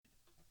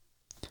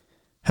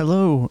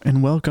Hello,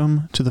 and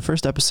welcome to the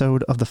first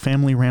episode of the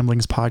Family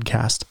Ramblings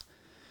podcast.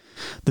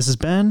 This is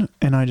Ben,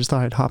 and I just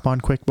thought I'd hop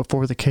on quick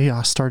before the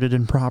chaos started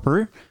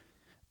improper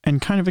and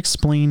kind of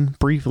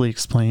briefly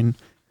explain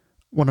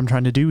what I'm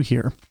trying to do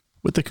here.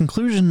 With the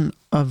conclusion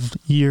of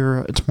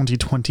year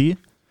 2020,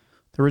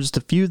 there were just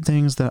a few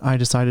things that I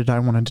decided I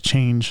wanted to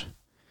change.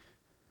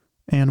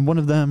 And one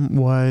of them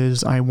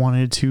was I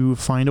wanted to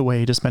find a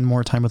way to spend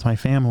more time with my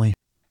family.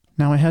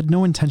 Now, I had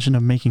no intention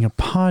of making a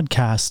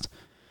podcast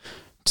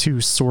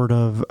to sort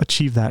of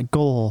achieve that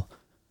goal.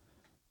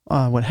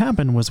 What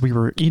happened was we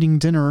were eating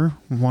dinner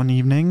one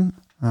evening,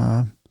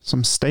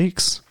 some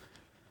steaks,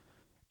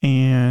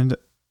 and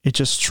it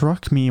just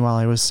struck me while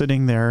I was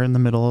sitting there in the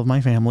middle of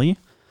my family,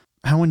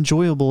 how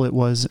enjoyable it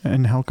was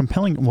and how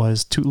compelling it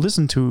was to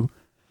listen to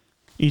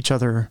each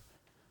other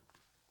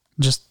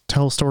just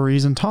tell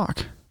stories and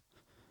talk.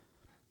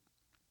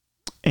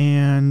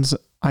 And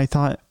I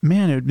thought,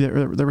 man,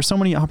 there were so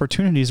many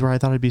opportunities where I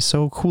thought it'd be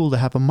so cool to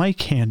have a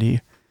mic handy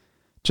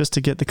just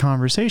to get the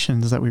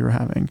conversations that we were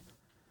having.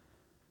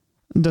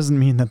 It doesn't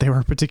mean that they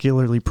were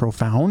particularly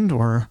profound,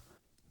 or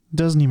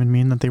doesn't even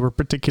mean that they were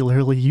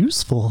particularly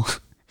useful.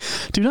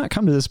 Do not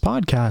come to this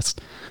podcast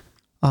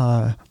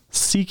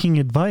seeking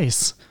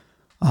advice.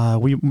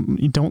 We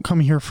don't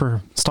come here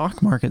for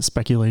stock market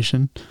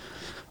speculation.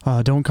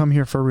 Don't come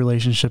here for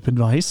relationship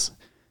advice,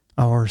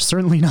 or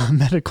certainly not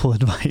medical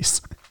advice.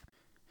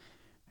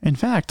 In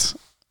fact,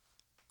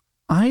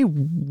 I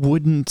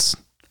wouldn't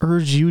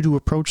urge you to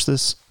approach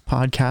this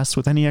podcast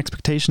with any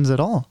expectations at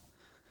all.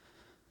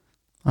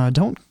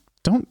 Don't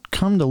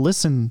come to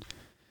listen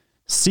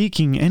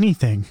seeking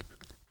anything.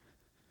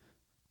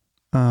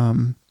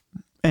 And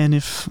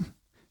if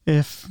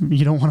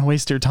you don't want to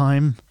waste your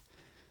time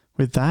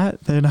with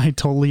that, then I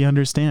totally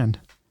understand.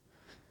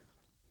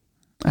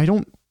 I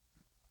don't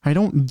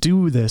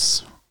do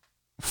this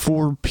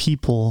for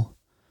people.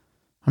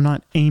 I'm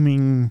not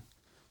aiming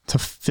to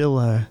fill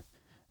a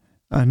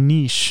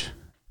niche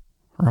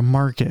or a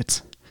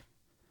market.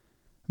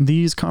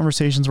 These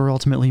conversations were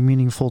ultimately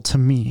meaningful to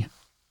me.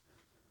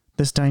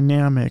 This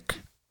dynamic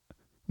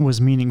was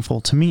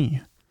meaningful to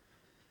me.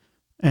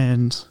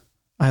 And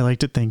I like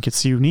to think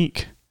it's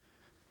unique.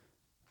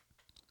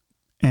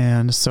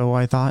 And so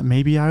I thought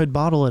maybe I would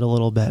bottle it a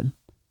little bit,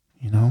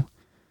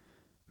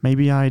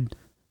 Maybe I'd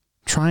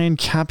try and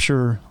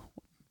capture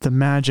the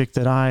magic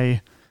that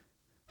I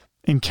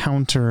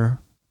encounter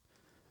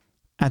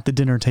at the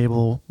dinner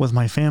table with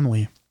my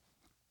family.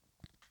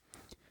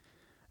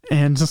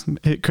 And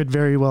it could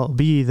very well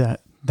be that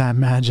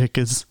magic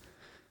is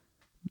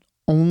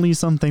only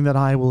something that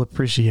I will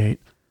appreciate.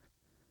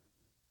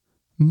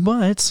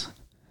 But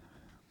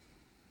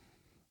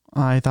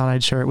I thought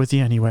I'd share it with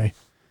you anyway.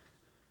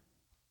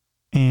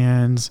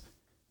 And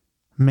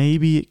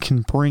maybe it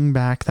can bring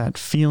back that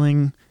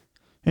feeling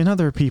in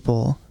other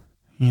people,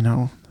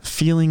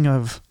 feeling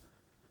of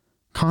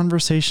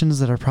conversations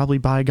that are probably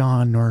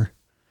bygone or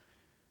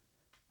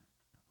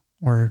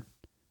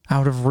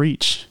out of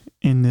reach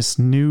in this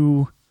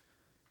new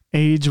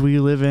age we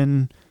live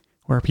in,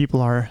 where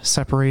people are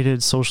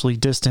separated, socially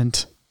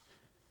distant,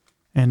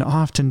 and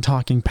often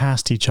talking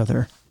past each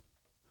other.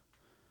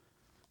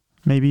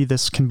 Maybe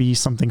this can be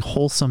something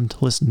wholesome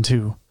to listen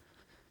to,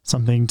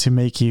 something to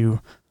make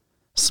you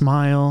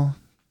smile,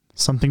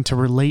 something to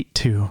relate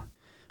to.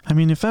 I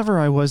mean, if ever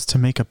I was to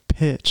make a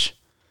pitch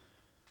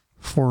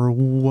for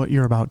what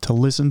you're about to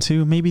listen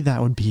to, maybe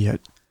that would be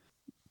it.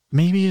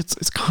 Maybe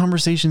it's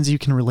conversations you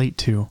can relate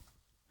to.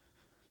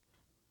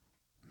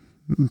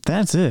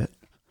 That's it.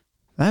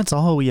 That's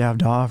all we have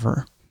to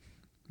offer.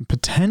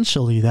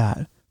 Potentially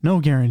that. No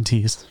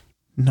guarantees.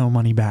 No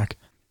money back.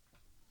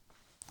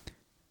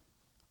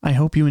 I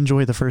hope you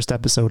enjoy the first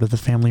episode of the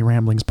Family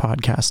Ramblings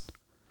podcast.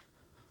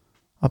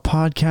 A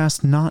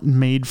podcast not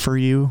made for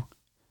you,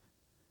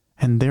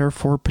 and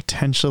therefore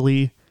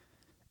potentially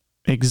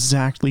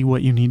exactly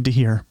what you need to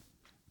hear.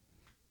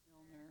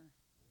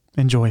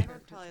 Enjoy. I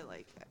would probably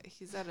like that.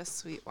 He's at a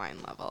sweet wine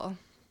level.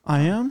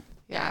 I am?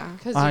 Yeah.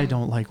 I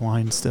don't like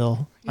wine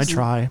still. I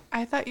try.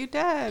 I thought you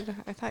did.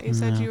 I thought you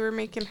said you were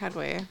making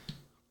headway.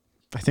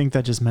 I think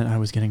that just meant I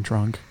was getting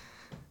drunk.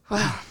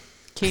 Wow.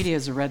 Katie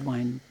is a red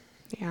wine.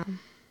 Yeah.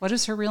 What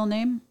is her real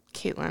name?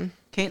 Caitlin.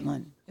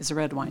 Caitlin is a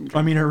red wine drinker.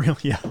 I mean,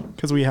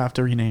 because we have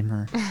to rename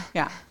her.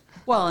 Yeah.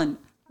 Well, and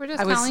we're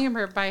just calling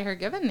her by her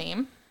given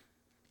name.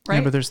 Right?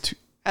 Yeah, but there's two.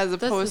 As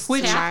opposed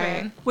to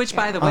Catherine. Which,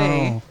 by the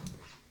way,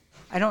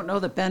 I don't know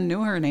that Ben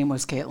knew her name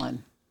was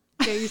Caitlin.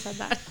 Yeah, you said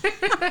that.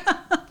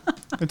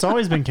 It's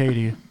always been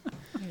Katie.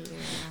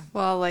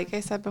 Well, like I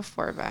said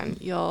before, Ben,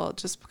 you'll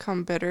just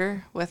become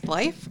bitter with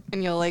life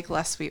and you'll like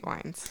less sweet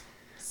wines.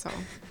 So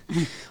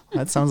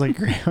that sounds like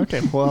great.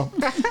 Okay, well,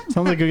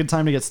 sounds like a good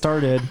time to get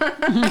started.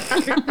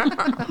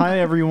 Hi,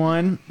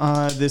 everyone.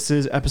 This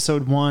is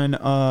episode 1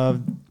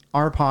 of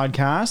our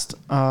podcast,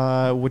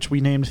 which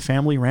we named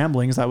Family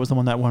Ramblings. That was the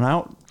one that went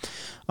out.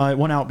 It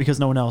went out because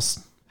no one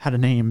else had a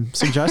name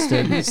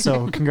suggested.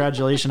 So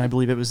congratulations. I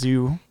believe it was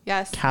you.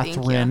 Yes.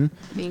 Catherine.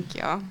 Thank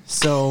you.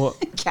 So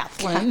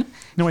Kathleen.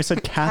 no, I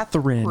said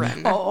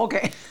Catherine. Oh,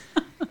 okay.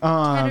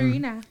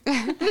 Katerina.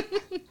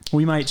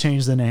 We might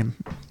change the name,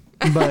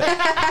 but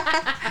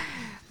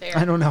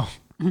I don't know.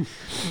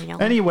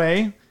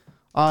 Anyway,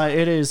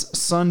 it is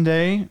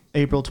Sunday,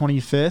 April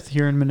 25th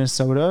here in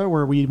Minnesota,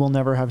 where we will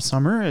never have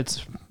summer.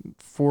 It's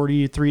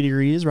 43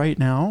 degrees right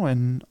now,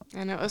 and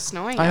And it was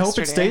snowing I hope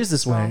it yesterday, stays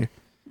this so- way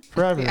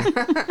forever.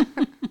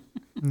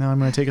 Now I'm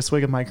going to take a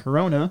swig of my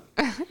Corona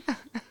and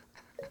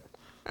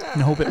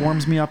hope it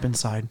warms me up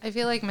inside. I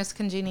feel like Miss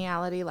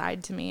Congeniality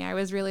lied to me. I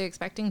was really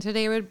expecting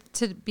today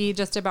to be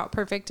just about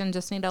perfect and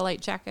just need a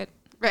light jacket.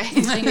 Right.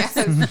 Yes.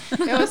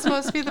 It was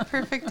supposed to be the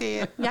perfect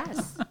date.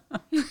 Yes.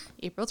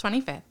 April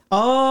 25th.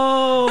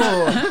 Oh,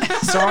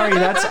 sorry.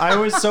 I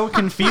was so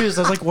confused.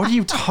 I was like, what are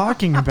you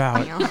talking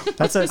about? I know.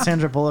 That's that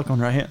Sandra Bullock one,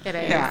 right? It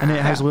is. Yeah. And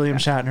it has William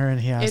Shatner, and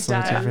he has It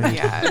does.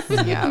 Yes.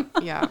 Yeah.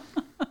 Yeah.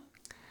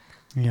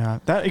 Yeah,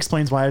 that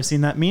explains why I've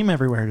seen that meme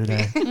everywhere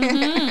today.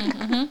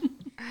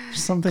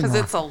 Something Because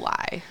wrong. it's a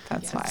lie.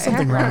 That's why.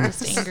 Something wrong. I'm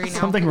just angry now.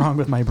 Something wrong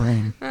with my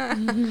brain.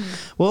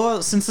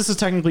 Well, since this is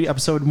technically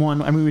episode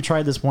 1, I mean, we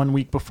tried this 1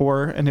 week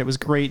before, and it was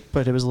great,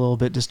 but it was a little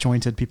bit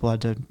disjointed. People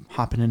had to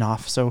hop in and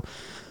off. So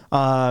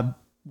we're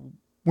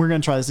going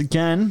to try this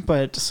again,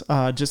 but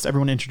just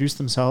everyone introduce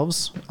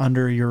themselves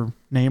under your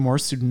name or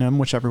pseudonym,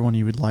 whichever one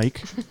you would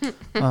like.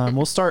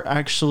 We'll start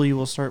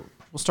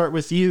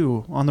with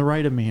you on the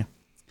right of me.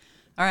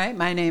 All right,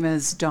 my name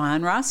is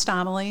Dawn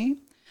Rostomely,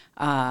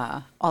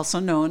 also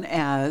known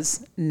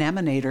as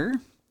Naminator,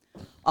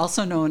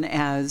 also known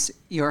as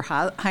Your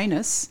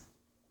Highness,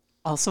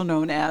 also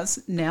known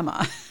as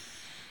Nama.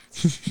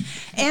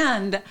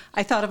 And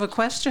I thought of a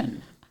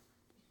question.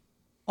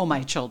 Oh,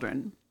 my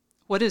children,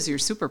 what is your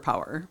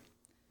superpower?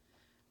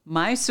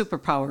 My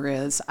superpower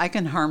is I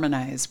can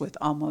harmonize with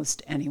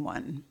almost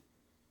anyone.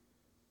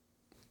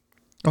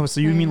 Oh,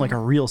 so you mean like a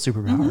real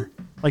superpower?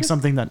 Like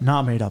something that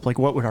not made up? Like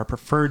what would our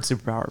preferred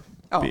superpower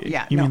Oh, be?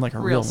 yeah. You no, mean like a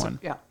real one?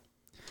 Yeah.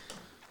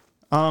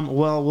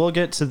 Well, we'll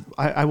get to.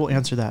 I will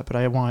answer that, but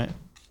I want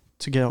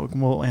to get.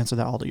 We'll answer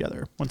that all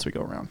together once we go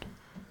around.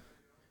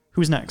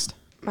 Who's next?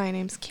 My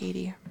name's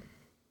Katie.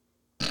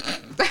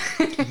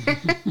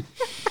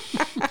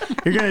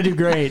 You're gonna do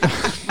great.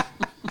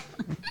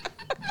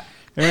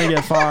 You're gonna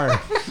get far.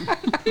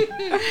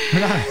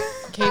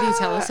 Katie,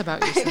 tell us about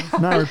yourself.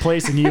 Not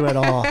replacing you at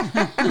all.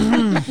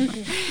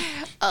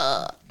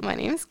 My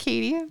name is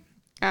Katie.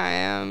 I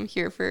am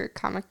here for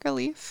comic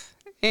relief.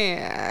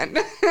 And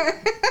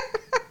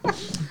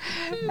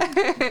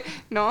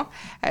no,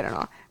 I don't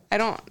know. I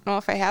don't know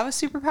if I have a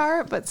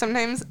superpower, but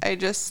sometimes I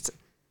just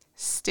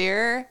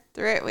stare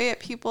the right way at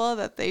people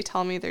that they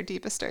tell me their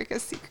deepest,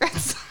 darkest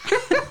secrets.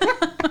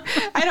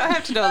 I don't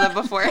have to know them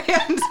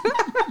beforehand.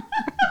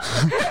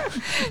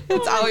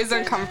 It's always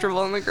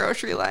uncomfortable in the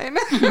grocery line.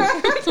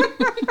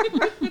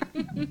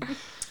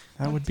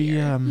 That would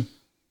be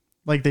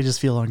like they just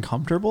feel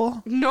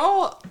uncomfortable.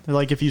 No, They're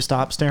like if you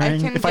stop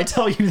staring. If I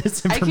tell you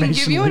this I information,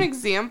 can give you an like-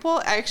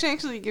 example. I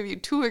actually give you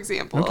 2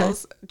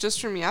 examples just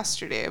from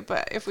yesterday.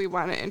 But if we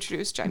want to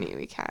introduce Jenny,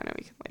 we can. And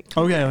we can like.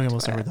 Okay, into we'll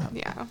start it. with that.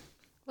 Yeah.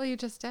 Well, you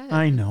just did.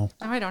 I know.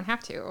 Now I don't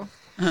have to.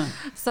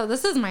 So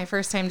this is my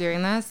first time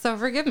doing this, so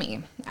forgive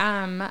me.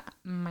 My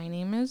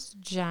name is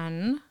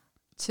Jen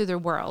to the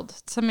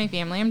world. To my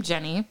family, I'm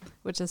Jenny,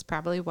 which is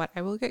probably what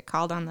I will get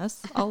called on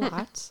this a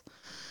lot.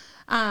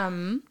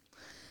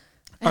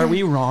 Are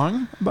we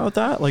wrong about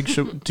that? Like,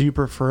 do you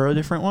prefer a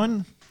different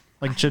one?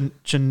 Like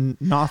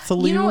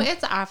Genothalu? You know,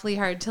 it's awfully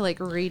hard to like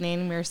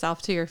rename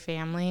yourself to your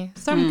family,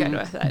 so I'm good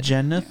with it.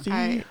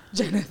 Genethy?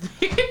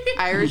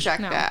 I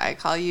reject No. that. I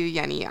call you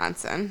Yenny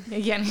Janssen.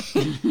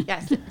 Yenny.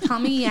 Yes, call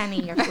me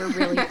Yenny if we're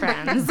really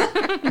friends.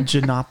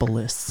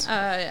 Genopolis.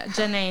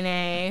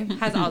 Janene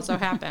has also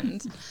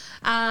happened.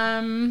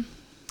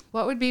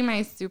 What would be my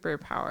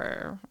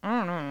superpower? I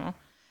don't know.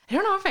 I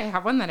don't know if I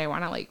have one that I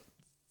want to like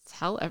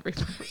tell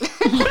everybody.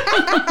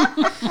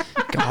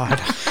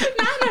 God.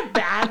 Not in a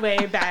bad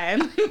way,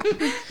 Ben.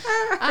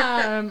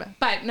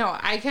 But no,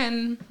 I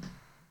can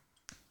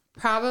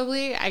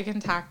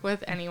talk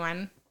with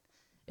anyone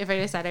if I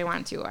decide I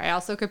want to. I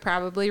also could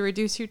probably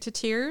reduce you to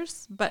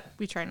tears, but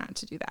we try not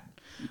to do that.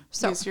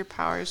 So Use your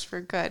powers for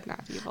good,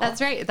 not evil.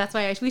 that's right. That's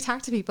why we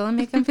talk to people and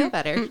make them feel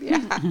better. Yeah.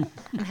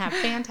 And have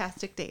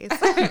fantastic days.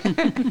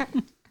 I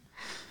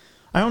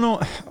don't know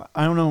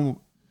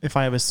if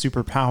I have a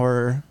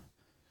superpower,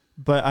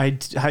 but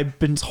I've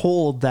been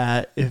told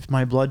that if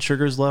my blood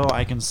sugar's low,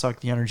 I can suck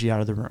the energy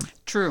out of the room.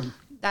 True.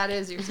 That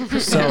is your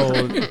superpower.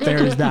 So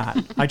there's that.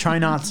 I try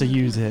not to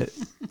use it,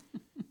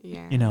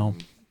 Yeah. you know.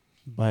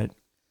 But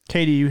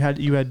Katie, you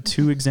had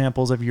 2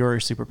 examples of your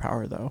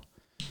superpower though.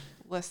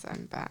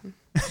 Listen, Ben.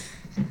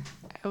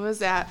 I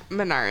was at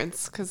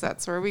Menards because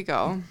that's where we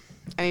go.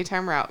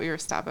 Anytime we're out, we were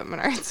stop at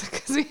Menards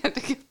because we had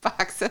to get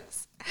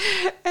boxes.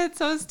 And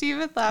so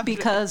Steven laughed.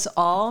 Because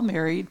all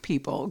married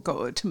people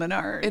go to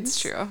Menards. It's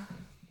true.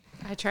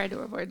 I try to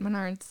avoid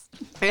Menards.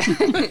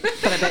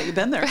 But I bet you've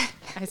been there.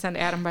 I send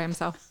Adam by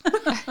himself.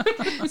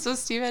 So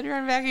Steve had to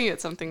run back and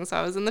get something. So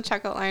I was in the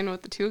checkout line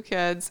with the 2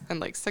 kids and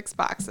like 6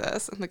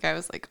 boxes. And the guy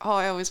was like, "Oh,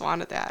 I always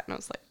wanted that." And I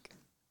was like,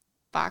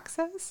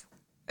 "Boxes?"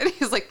 And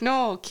he's like,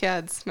 no,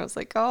 kids. And I was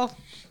like, oh,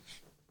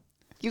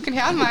 you can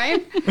have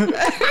mine.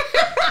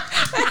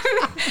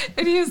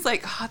 And he was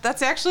like, oh,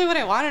 that's actually what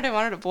I wanted. I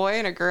wanted a boy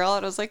and a girl.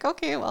 And I was like,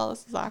 okay, well,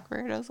 this is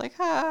awkward. I was like,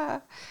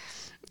 ah.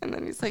 And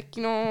then he's like,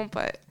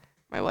 but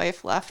my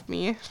wife left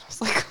me. I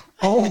was like,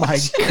 oh my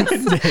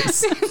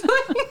goodness.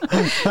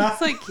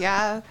 It's like,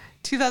 yeah,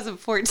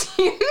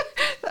 2014.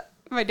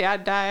 My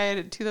dad died.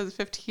 In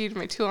 2015,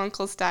 my 2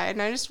 uncles died.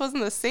 And I just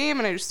wasn't the same.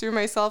 And I just threw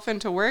myself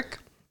into work,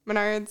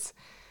 Menards.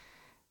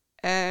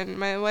 And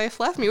my wife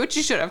left me, which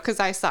you should have, because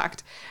I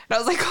sucked. And I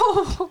was like,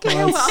 oh,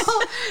 okay, well,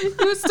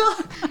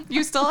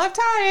 you still have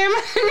time.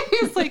 And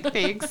he's like,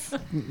 thanks.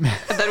 And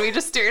then we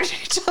just stared at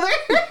each other.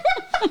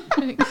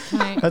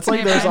 That's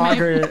like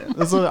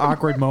those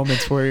awkward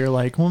moments where you're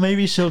like, well,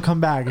 maybe she'll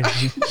come back. And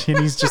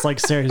he's just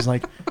like staring. He's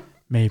like,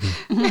 maybe.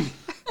 And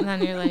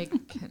then you're like,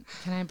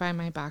 can I buy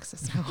my box of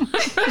snow?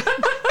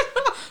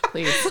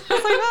 Please.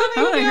 I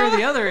want to hear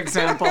the other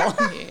example.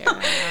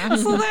 Yeah.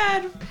 So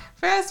then,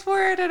 fast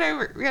forward,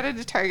 and we got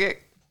into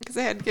Target because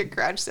I had to get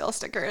garage sale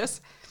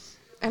stickers.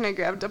 And I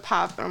grabbed a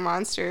pop and a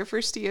monster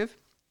for Steve.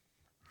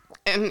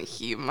 And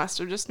he must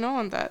have just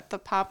known that the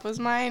pop was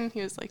mine.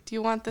 He was like, do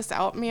you want this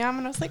out, ma'am?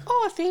 And I was like,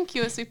 oh, thank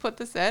you. So we put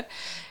this in.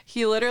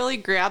 He literally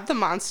grabbed the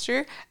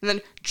monster and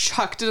then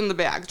chucked it in the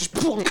bag. Just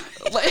boom.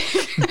 Like,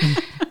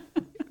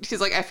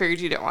 he's like, I figured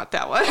you didn't want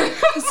that one.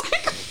 I was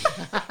like,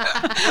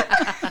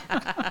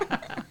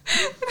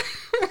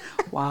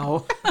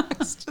 wow.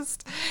 it's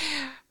just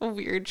a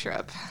weird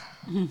trip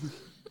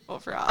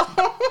overall.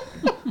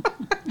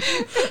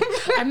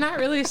 I'm not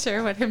really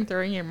sure what him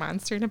throwing your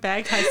monster in a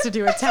bag has to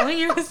do with telling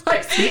you his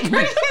life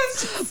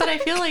secrets, but I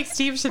feel like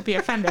Steve should be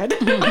offended.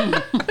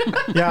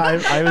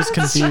 Yeah, I was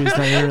confused.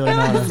 I didn't really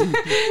know.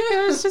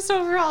 It was just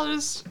overall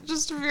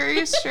just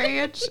very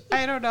strange.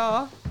 I don't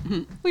know.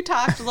 We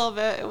talked a little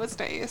bit. It was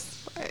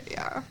nice, but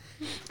yeah.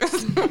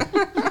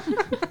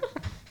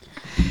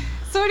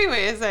 So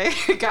anyways, I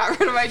got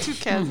rid of my 2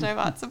 kids and I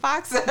bought some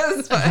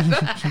boxes.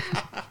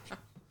 But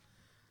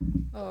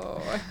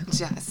Oh,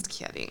 just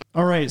kidding.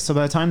 All right, so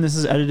by the time this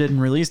is edited and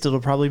released,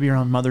 it'll probably be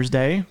around Mother's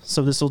Day.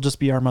 So this will just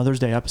be our Mother's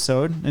Day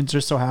episode. It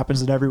just so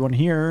happens that everyone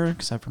here,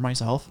 except for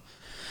myself,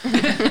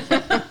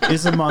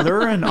 is a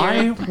mother, and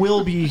I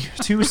will be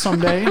too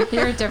someday.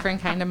 you're a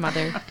different kind of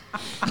mother.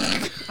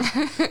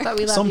 But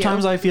we love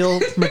Sometimes you. I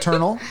feel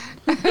maternal.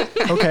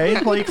 Okay,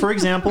 like for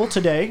example,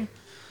 today,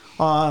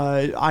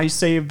 I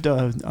saved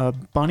a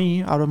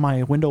bunny out of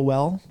my window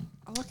well.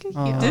 Oh, look at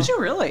you. Did you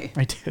really?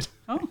 I did.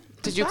 Oh,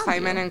 Did you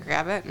climb in and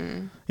grab it?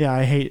 And Yeah,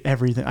 I hate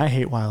everything. I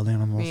hate wild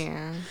animals.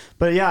 yeah.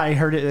 But yeah, I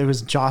heard it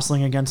was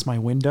jostling against my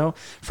window.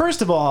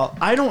 First of all,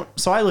 I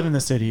live in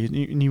the city,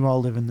 and you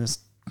all live in this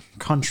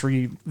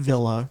country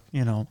villa,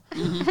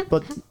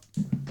 but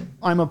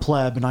I'm a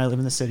pleb and I live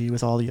in the city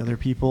with all the other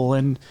people,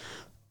 and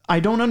I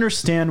don't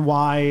understand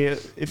why,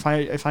 if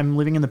I'm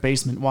living in the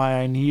basement, why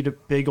I need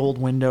big old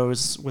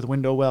windows with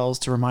window wells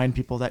to remind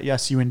people that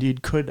yes, you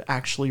indeed could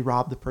actually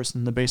rob the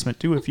person in the basement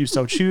too if you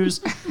so choose.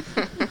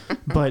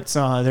 But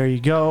there you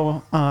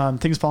go.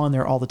 Things fall in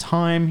there all the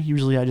time.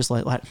 Usually I just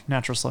let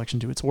natural selection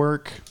do its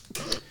work.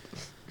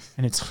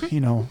 And it's,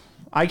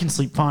 I can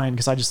sleep fine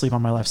because I just sleep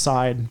on my left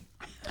side.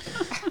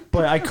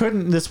 But I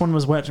couldn't. This one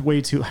was wet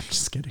way too. I'm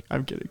just kidding.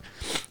 I'm kidding.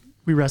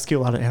 We rescue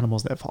a lot of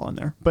animals that fall in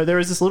there. But there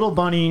was this little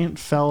bunny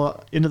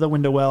fell into the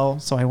window well.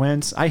 So I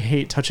went. I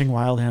hate touching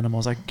wild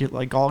animals. I get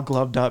like all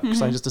gloved up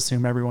because I just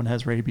assume everyone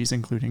has rabies,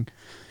 including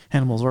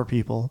animals or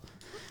people.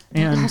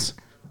 And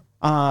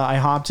I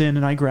hopped in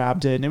and I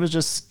grabbed it, and it was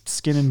just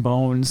skin and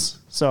bones.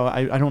 So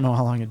I don't know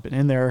how long it had been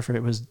in there, if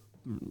it was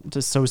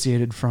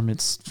dissociated from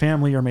its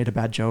family or made a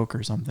bad joke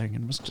or something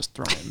and was just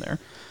thrown in there.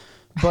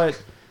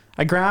 But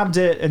I grabbed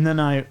it, and then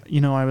I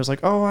was like,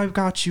 oh, I've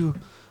got you,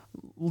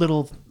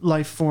 little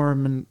life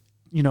form, and,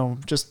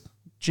 just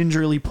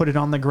gingerly put it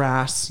on the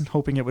grass,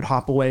 hoping it would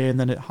hop away, and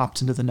then it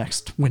hopped into the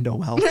next window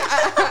well.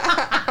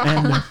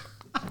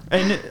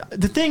 And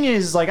the thing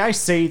is, like, I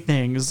say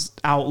things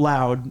out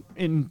loud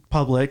in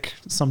public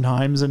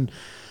sometimes, and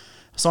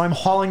so I'm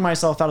hauling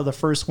myself out of the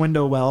first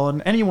window well,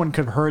 and anyone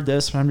could have heard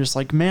this, but I'm just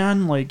like,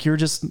 man, like, you're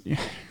just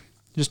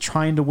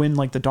trying to win,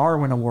 like, the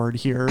Darwin Award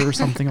here or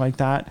something like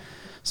that.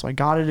 So I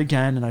got it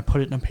again, and I put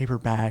it in a paper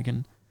bag,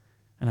 and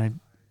I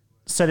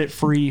set it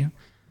free,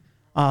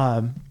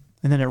 and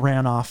then it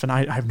ran off, and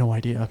I have no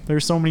idea.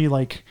 There's so many,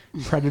 like,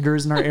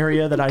 predators in our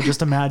area that I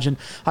just imagine.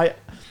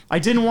 I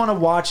didn't want to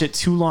watch it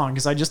too long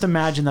because I just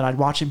imagined that I'd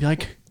watch it and be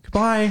like,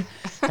 goodbye.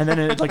 And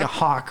then like a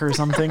hawk or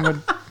something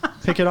would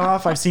pick it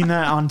off. I've seen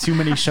that on too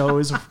many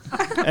shows,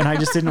 and I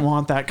just didn't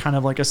want that kind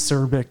of like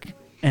acerbic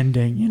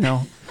ending,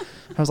 I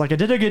was like, I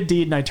did a good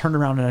deed, and I turned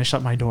around and I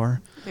shut my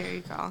door. There you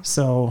go.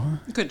 So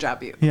good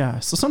job, you. yeah.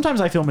 So sometimes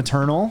I feel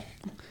maternal.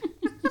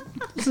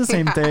 It's the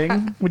same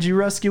thing. Would you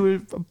rescue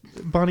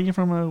a bunny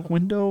from a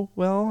window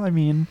well? I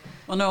mean...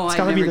 Well, no, I'd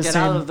never get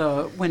out of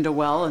the window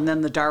well, and then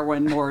the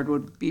Darwin Award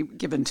would be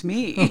given to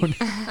me.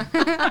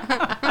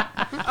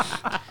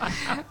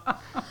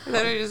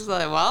 Then we just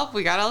like, well,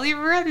 we gotta leave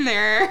her in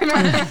there.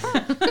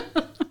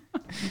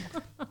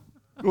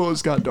 Well,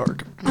 it's got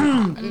dark.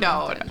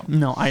 No.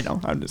 No, I know.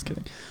 I'm just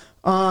kidding.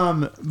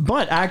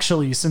 But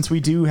actually, since we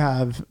do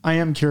have, I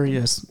am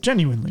curious,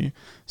 genuinely,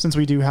 since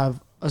we do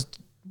have a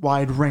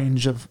wide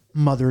range of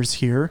mothers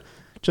here,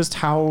 just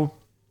how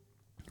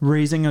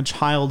raising a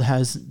child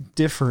has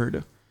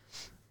differed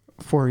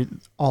for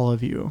all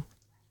of you.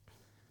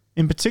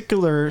 In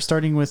particular,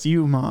 starting with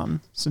you,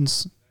 Mom,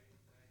 since...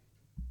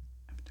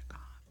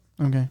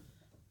 Okay.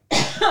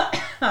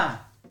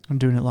 I'm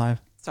doing it live.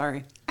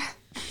 Sorry.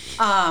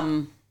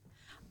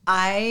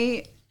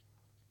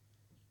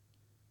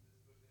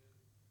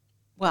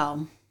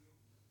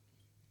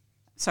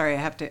 Sorry, I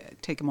have to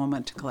take a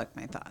moment to collect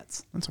my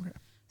thoughts. That's okay.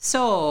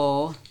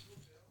 So,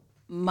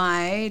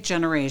 my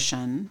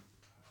generation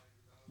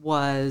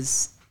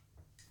was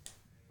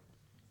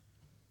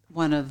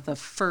one of the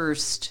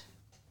first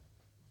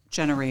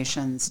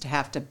generations to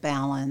have to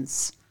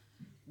balance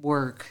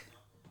work,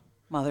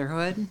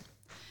 motherhood.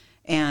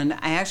 And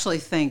I actually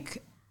think,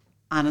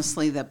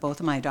 honestly, that both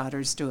of my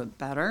daughters do it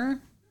better.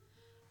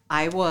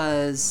 I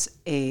was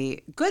a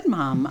good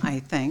mom, I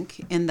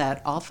think, in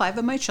that all 5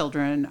 of my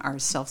children are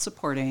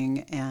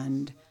self-supporting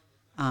and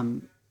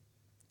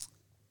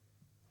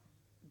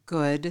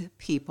good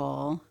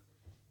people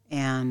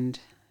and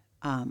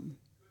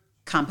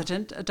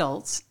competent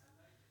adults.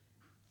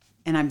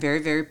 And I'm very,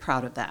 very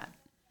proud of that.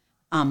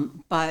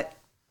 But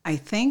I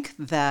think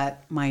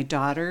that my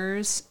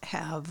daughters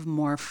have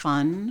more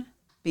fun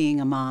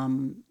being a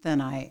mom than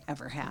I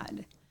ever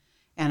had.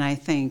 And I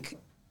think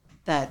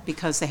that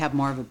because they have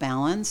more of a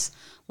balance,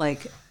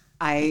 like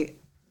I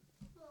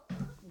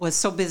was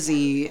so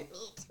busy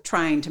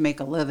trying to make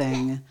a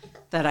living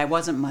that I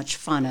wasn't much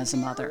fun as a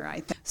mother,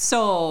 I think.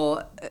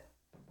 So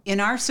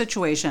in our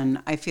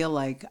situation, I feel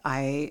like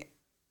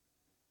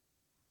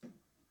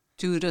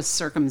due to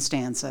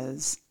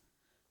circumstances,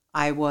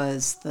 I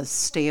was the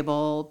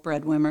stable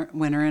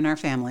breadwinner in our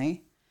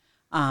family.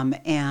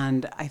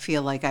 And I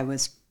feel like I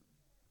wasn't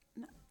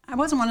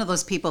one of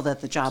those people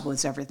that the job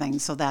was everything,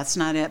 so that's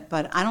not it.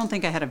 But I don't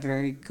think I had a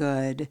very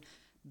good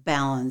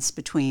balance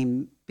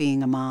between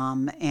being a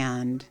mom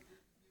and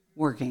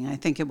working. I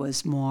think it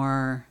was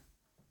more,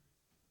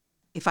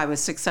 if I was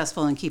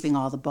successful in keeping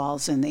all the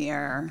balls in the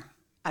air,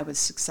 I was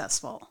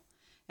successful.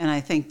 And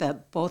I think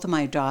that both of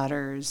my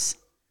daughters,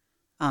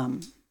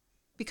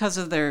 because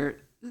of their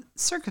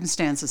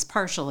circumstances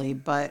partially,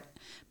 but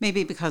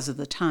maybe because of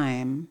the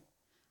time,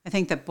 I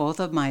think that both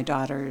of my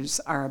daughters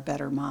are a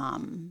better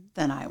mom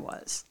than I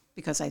was,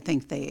 because I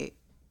think they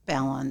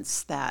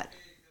balance that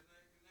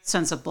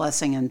sense of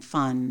blessing and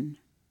fun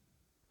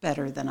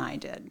better than I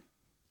did.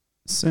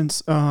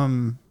 Since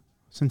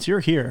you're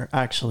here,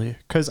 actually,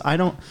 because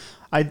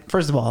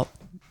first of all,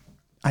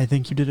 I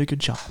think you did a good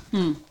job.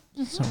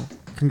 So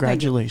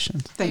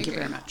congratulations. Thank you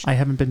very much. I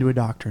haven't been to a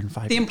doctor in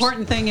 5 years. The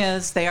important thing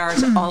is they are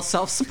all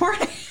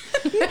self-supporting.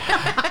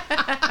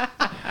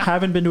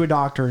 Haven't been to a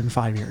doctor in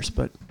 5 years,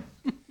 but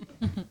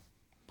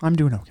I'm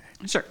doing okay.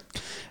 Sure.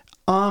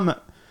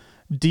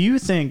 Do you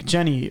think,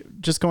 Jenny,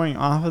 just going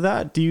off of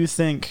that, do you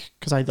think,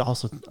 because I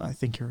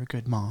think you're a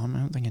good mom. I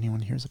don't think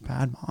anyone here is a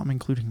bad mom,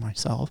 including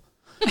myself.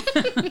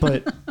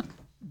 But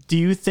do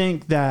you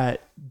think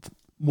that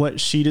what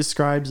she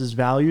describes is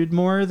valued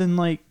more than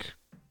like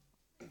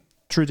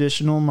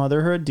traditional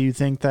motherhood? Do you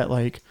think that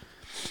like,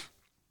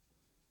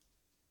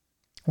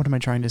 what am I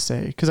trying to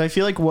say? Because I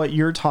feel like what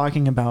you're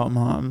talking about,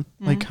 Mom,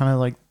 like kind of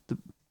like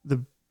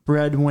the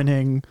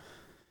breadwinning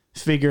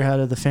figurehead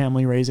of the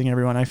family, raising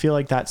everyone, I feel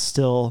like that's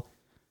still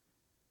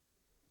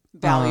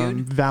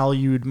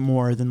valued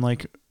more than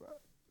like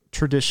the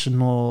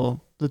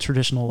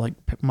traditional like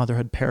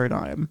motherhood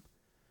paradigm.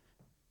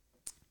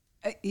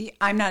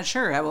 I'm not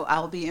sure.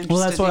 I'll be interested.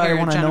 Well, that's what I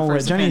want to know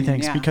what Jenny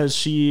thinks, yeah. because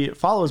she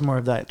follows more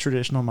of that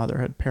traditional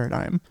motherhood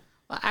paradigm.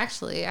 Well,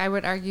 actually, I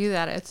would argue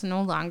that it's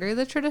no longer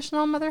the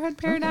traditional motherhood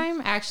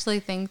paradigm. Okay. I actually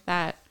think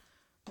that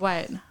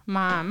what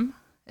Mom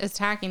is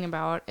talking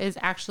about is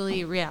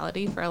actually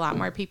reality for a lot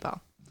more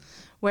people,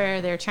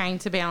 where they're trying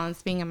to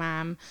balance being a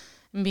mom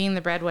and being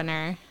the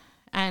breadwinner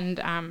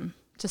and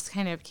just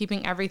kind of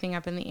keeping everything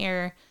up in the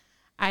air.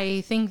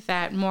 I think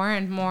that more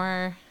and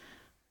more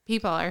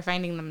people are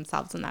finding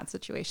themselves in that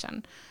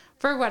situation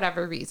for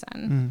whatever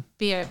reason,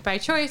 be it by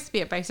choice, be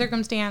it by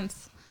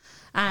circumstance.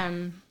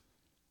 And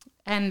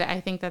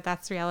I think that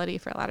that's reality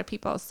for a lot of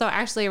people. So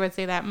actually I would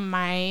say that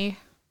my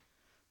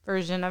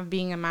version of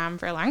being a mom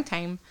for a long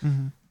time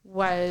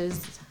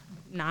was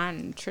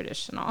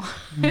non-traditional.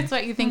 It's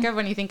what you think of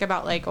when you think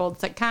about like old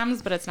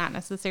sitcoms, but it's not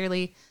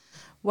necessarily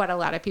what a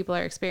lot of people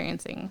are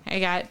experiencing. I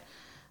got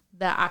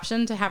the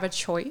option to have a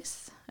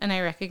choice, and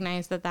I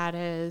recognize that that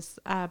is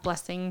a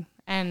blessing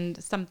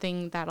and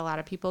something that a lot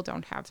of people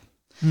don't have.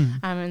 And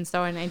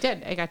I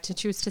did. I got to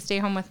choose to stay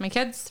home with my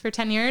kids for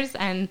 10 years,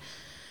 and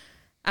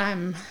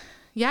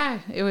yeah,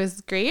 it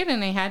was great.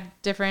 And I had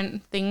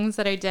different things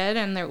that I did,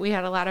 and we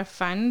had a lot of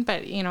fun.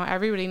 But, you know,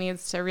 everybody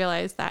needs to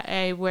realize that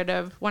I would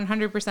have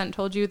 100%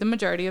 told you the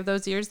majority of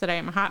those years that I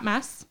am a hot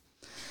mess,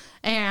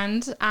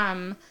 and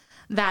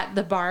that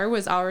the bar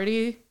was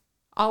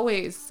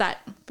always set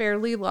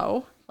fairly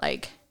low.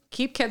 Like,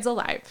 keep kids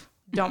alive.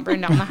 Don't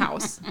burn down the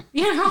house.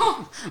 You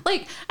know,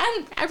 like,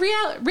 and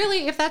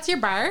really, if that's your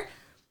bar,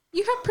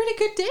 you have pretty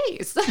good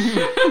days.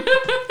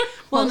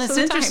 Well, and it's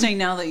interesting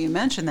now that you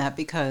mention that,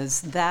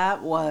 because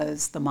that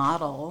was the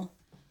model,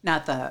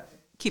 not the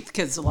keep the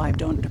kids alive,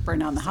 don't burn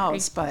down the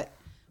house, but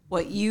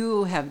what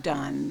you have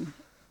done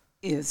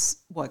is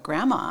what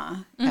Grandma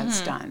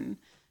has done.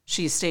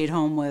 She stayed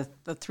home with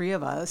the three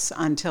of us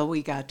until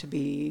we got to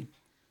be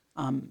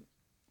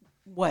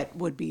what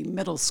would be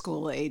middle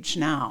school age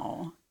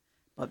now.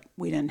 But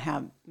we didn't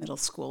have middle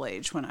school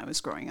age when I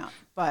was growing up.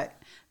 But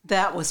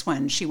that was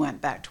when she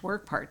went back to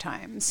work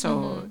part-time.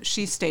 So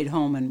she stayed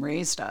home and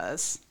raised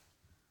us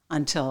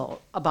until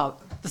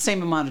about the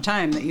same amount of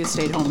time that you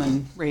stayed home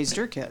and raised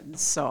your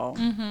kids. So,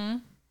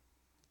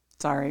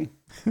 sorry.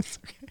 It's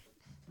okay.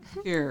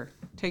 Here,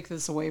 take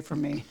this away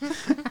from me.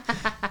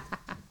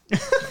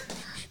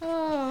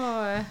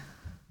 Oh.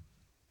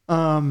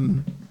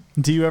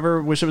 Do you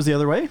ever wish it was the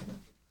other way?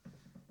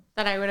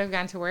 That I would have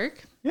gone to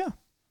work? Yeah.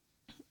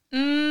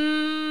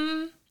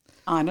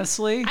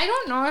 Honestly, I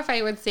don't know if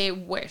I would say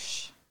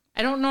wish.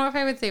 I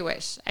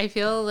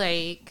feel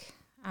like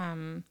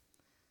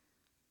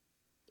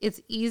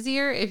it's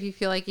easier if you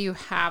feel like you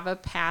have a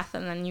path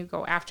and then you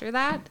go after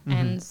that.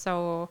 And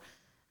so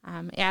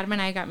Adam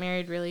and I got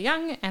married really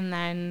young, and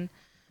then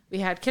we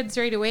had kids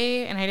right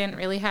away, and I didn't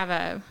really have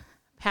a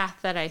path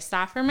that I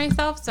saw for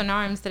myself. So now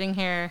I'm sitting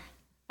here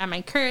at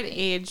my current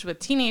age with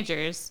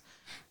teenagers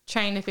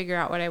trying to figure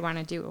out what I want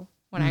to do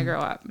when I grow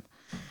up.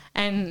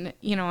 And,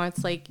 you know,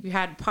 it's like you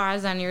had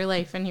pause on your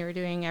life and you were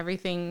doing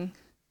everything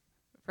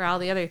for all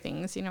the other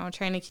things, you know,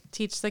 trying to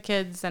teach the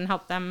kids and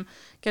help them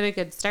get a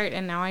good start.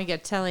 And now I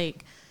get to,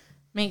 like,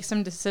 make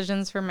some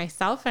decisions for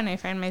myself. And I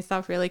find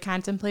myself really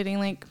contemplating,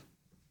 like,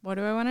 what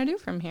do I want to do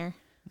from here?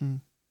 So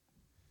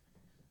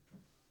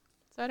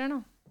I don't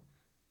know.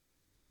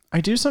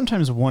 I do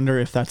sometimes wonder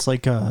if that's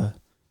like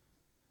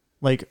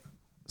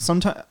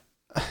sometimes.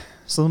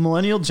 So the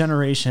millennial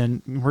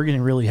generation, we're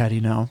getting really heady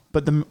now,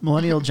 but the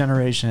millennial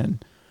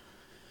generation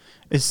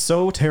is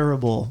so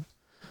terrible,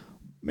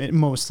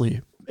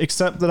 mostly,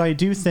 except that I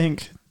do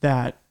think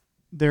that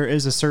there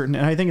is a certain,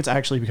 and I think it's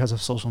actually because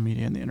of social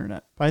media and the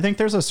internet, but I think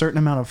there's a certain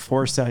amount of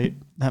foresight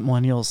that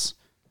millennials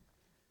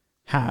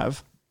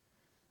have,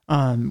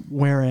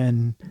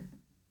 wherein,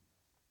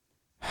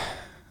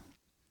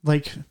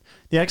 like,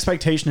 the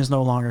expectation is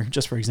no longer,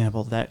 just for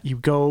example, that you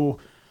go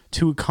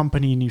to a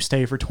company and you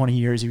stay for 20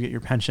 years, you get your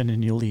pension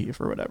and you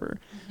leave or whatever.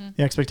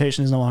 The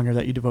expectation is no longer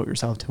that you devote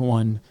yourself to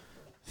one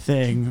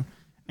thing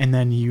and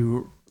then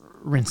you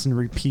rinse and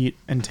repeat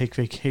and take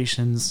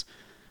vacations,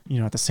 you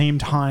know, at the same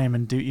time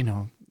and do, you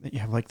know, you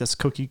have like this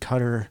cookie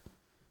cutter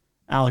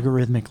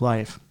algorithmic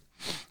life.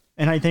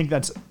 And I think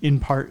that's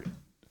in part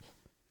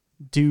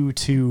due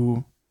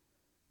to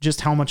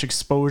just how much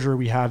exposure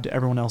we have to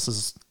everyone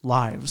else's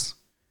lives,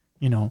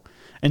 you know?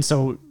 And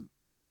so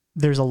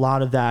there's a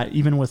lot of that,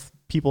 even with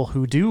people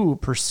who do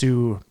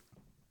pursue,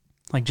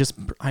 like, just,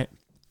 I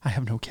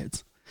have no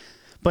kids,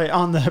 but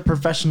on the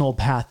professional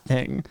path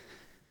thing,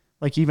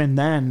 like, even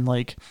then,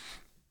 like,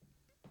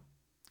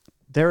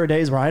 there are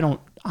days where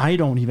I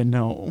don't even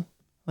know,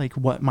 like,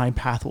 what my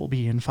path will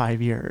be in 5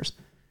 years.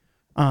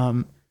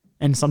 And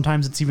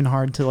sometimes it's even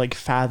hard to, like,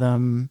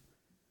 fathom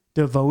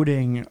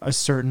devoting a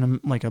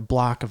certain, like, a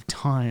block of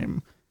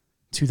time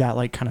to that,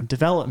 like, kind of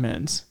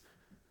development.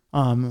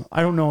 I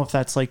don't know if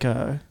that's like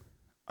a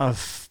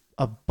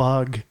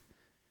bug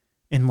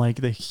in, like,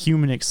 the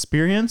human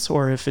experience,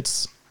 or if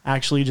it's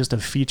actually just a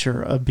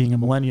feature of being a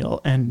millennial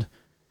and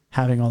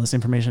having all this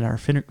information at our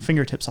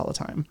fingertips all the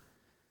time.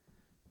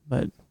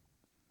 But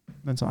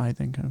that's what I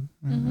think of.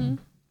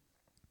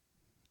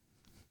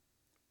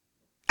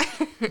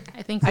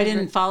 I think I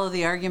didn't follow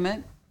the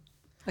argument.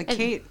 Like,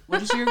 Kate,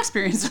 what is your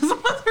experience as a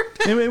mother?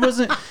 It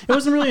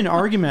wasn't really an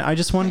argument. I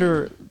just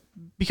wonder,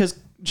 because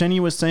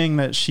Jenny was saying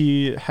that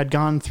she had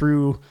gone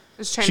through,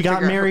 she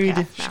got married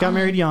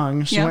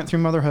young. She went through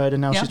motherhood,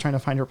 and now she's trying to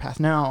find her path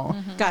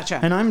now. Gotcha.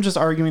 And I'm just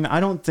arguing that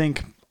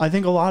I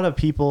think a lot of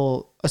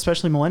people,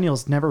 especially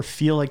millennials, never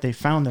feel like they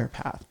found their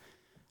path.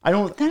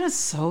 That is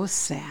so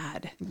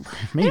sad.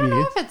 Maybe. I don't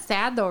know if it's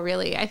sad though,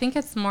 really. I think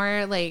it's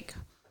more like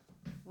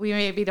we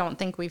maybe don't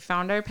think we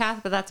found our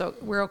path,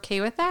 but we're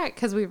okay with that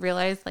because we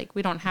realize, like,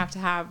 we don't have to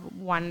have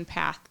one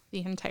path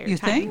the entire time. You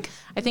think?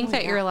 I think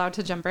that you're allowed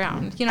to jump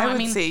around. You know what I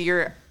mean? I would say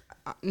you're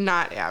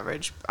not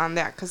average on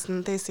that, because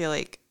they say,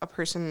 like, a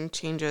person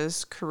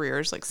changes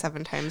careers like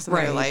 7 times in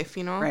their life,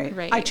 you know?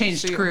 Right. I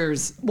changed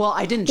careers. Well,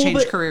 I didn't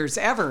change careers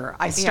ever.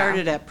 I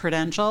started at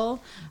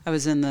Prudential. I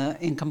was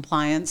in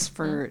compliance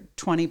for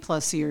 20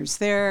 plus years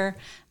there.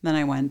 Then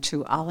I went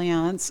to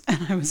Allianz,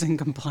 and I was in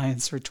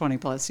compliance for 20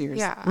 plus years.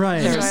 Yeah.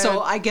 Right. There.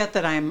 So I get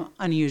that I'm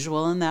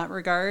unusual in that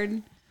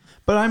regard.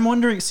 But I'm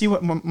wondering, see,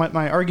 what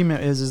my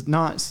argument is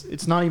not,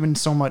 it's not even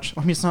so much,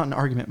 I mean, it's not an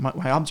argument.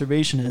 My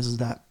observation is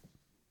that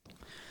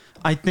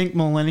I think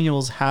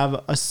millennials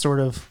have a sort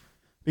of,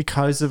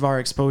 because of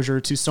our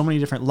exposure to so many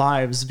different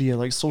lives via,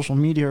 like, social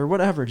media or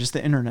whatever, just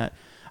the internet,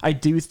 I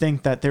do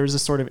think that there's a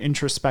sort of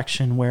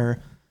introspection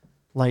where,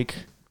 like,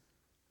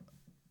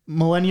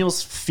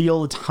 millennials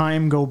feel the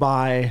time go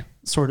by,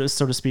 sort of,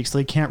 so to speak. So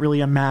they can't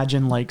really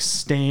imagine like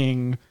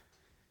staying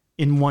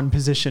in one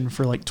position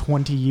for like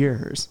 20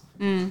 years,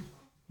 you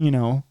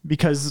know,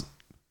 because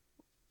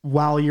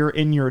while you're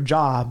in your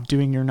job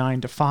doing your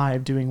 9 to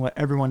 5, doing what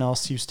everyone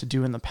else used to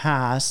do in the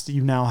past,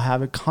 you now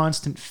have a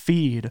constant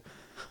feed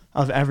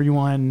of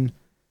everyone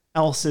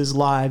else's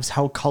lives,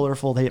 how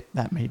colorful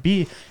that may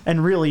be.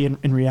 And really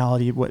in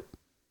reality, what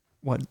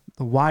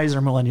the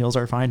wiser millennials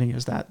are finding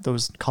is that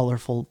those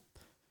colorful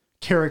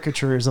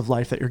caricatures of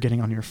life that you're getting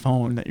on your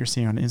phone, that you're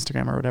seeing on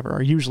Instagram or whatever,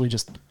 are usually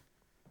just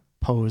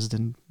posed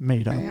and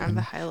made up. Yeah,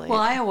 the highlight. Well,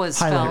 I always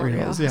Highlight felt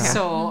reels, yeah.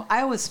 so.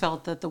 I always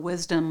felt that the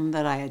wisdom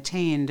that I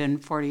attained in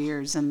 40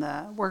 years in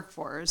the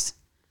workforce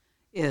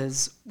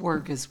is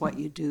work is what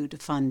you do to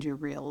fund your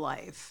real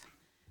life.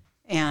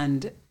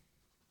 And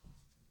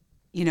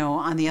you know,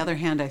 on the other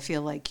hand, I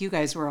feel like you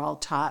guys were all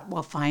taught,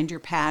 well, find your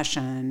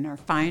passion or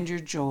find your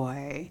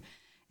joy,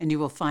 and you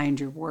will find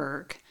your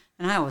work.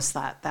 And I always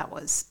thought that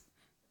was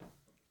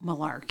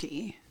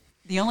malarkey.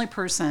 The only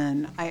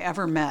person I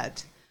ever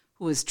met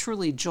who was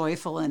truly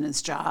joyful in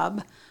his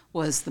job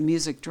was the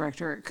music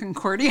director at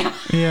Concordia.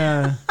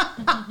 Yeah.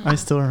 I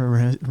still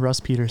remember Russ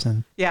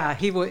Peterson. Yeah,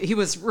 he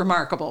was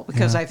remarkable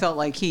because I felt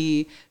like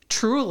he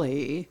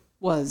truly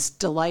was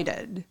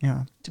delighted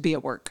to be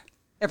at work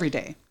every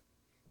day.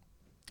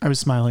 I was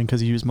smiling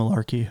because he used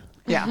malarkey.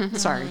 Yeah,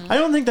 sorry. I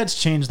don't think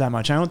that's changed that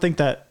much.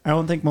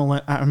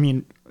 I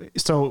mean,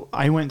 so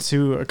I went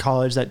to a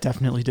college that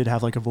definitely did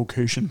have like a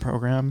vocation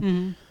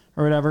program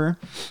or whatever.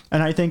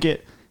 And I think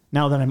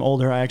now that I'm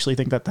older, I actually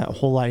think that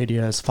whole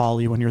idea is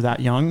folly when you're that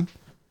young.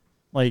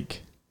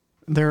 Like,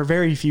 there are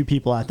very few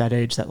people at that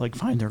age that like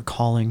find their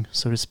calling,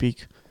 so to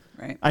speak.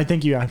 Right. I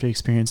think you have to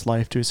experience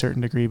life to a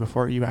certain degree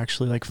before you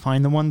actually like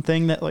find the one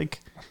thing that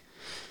like,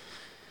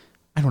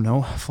 I don't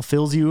know,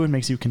 fulfills you and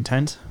makes you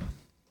content.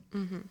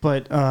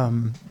 But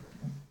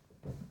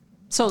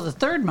So the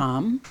third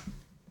mom,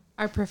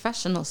 Our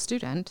professional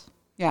student.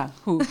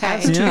 who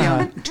has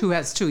who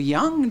has 2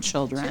 young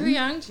children. 2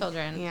 young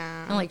children.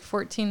 Yeah. And like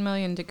 14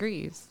 million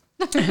degrees.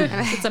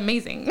 It's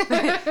amazing.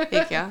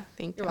 Thank you.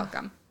 You're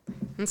welcome.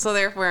 And so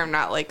therefore I'm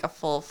not like a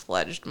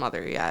full-fledged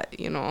mother yet,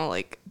 you know,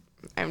 like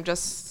I'm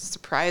just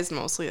surprised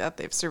mostly that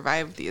they've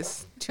survived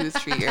these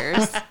 2-3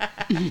 years.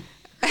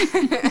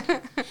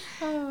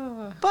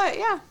 But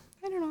yeah,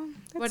 I don't know.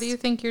 What do you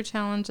think your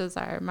challenges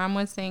are? Mom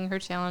was saying her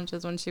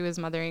challenges when she was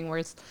mothering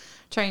was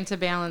trying to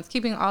balance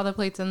keeping all the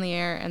plates in the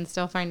air and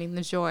still finding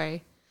the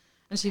joy.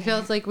 And she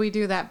feels like we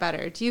do that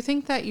better. Do you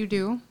think that you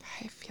do?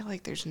 I feel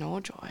like there's no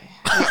joy.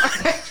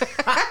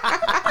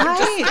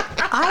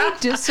 I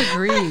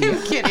disagree.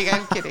 I'm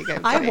kidding.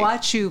 I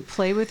watch you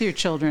play with your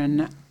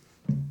children.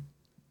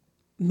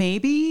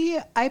 Maybe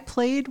I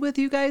played with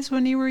you guys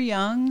when you were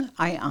young.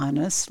 I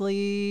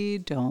honestly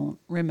don't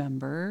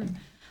remember.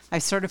 I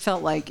sort of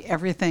felt like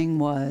everything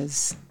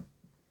was,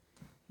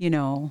 you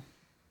know,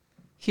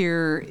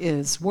 here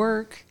is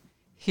work,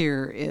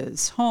 here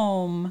is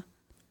home.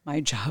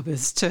 My job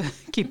is to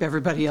keep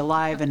everybody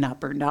alive and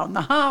not burn down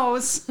the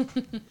house.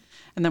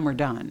 And then we're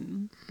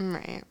done.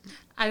 Right.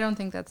 I don't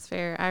think that's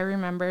fair. I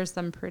remember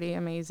some pretty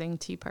amazing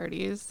tea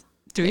parties.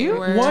 Do you?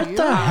 What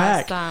the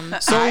heck? Awesome.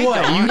 So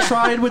what? You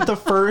tried with the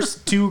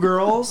first 2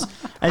 girls,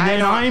 and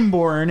then I'm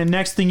born, and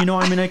next thing you know,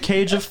 I'm in a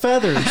cage of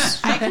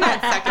feathers. I cannot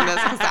second this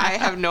because I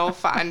have no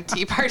fun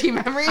tea party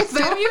memories.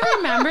 Don't you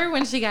remember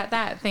when she got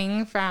that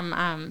thing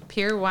from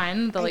Pier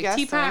 1, the like guess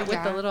teapot so,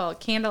 with the yeah. little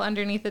candle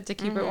underneath it to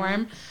keep it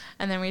warm?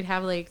 And then we'd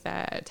have like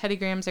the Teddy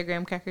Grahams or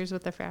graham crackers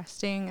with the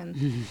frosting,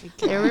 and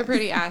they were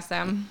pretty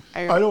awesome.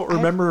 I don't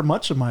remember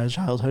much of my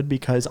childhood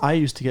because I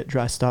used to get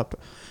dressed up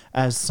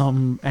as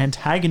some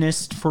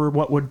antagonist for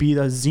what would be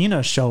the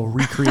Xena show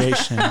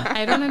recreation.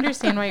 I don't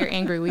understand why you're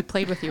angry. We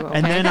played with you, okay?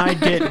 And then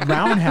I'd get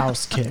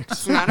roundhouse kicked.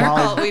 It's not our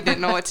fault we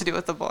didn't know what to do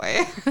with the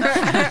boy.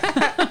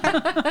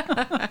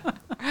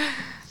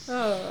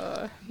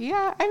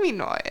 Yeah, I mean,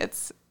 no,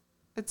 it's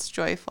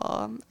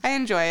joyful. I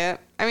enjoy it.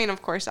 I mean,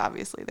 of course,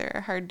 obviously there are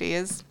hard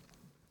days,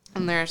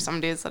 and there are some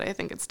days that I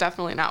think it's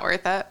definitely not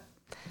worth it.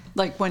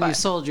 Like when you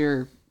sold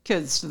your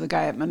kids to the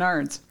guy at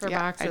Menards. For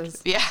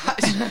boxes. I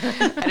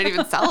didn't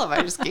even sell them.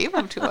 I just gave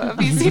them to him.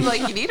 He seemed like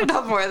he needed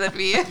them more than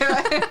me.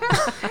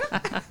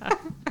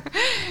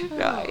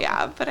 No,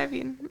 yeah, but I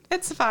mean,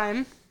 it's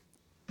fine.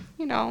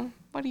 You know,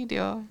 what do you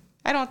do?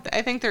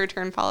 I think the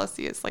return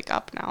policy is like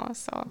up now,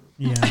 so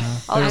Yeah.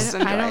 I'll just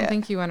enjoy I don't it.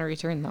 think you want to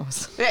return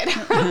those.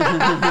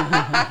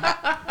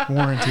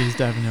 Warranties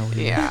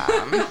definitely. Yeah.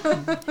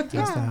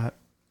 Does that.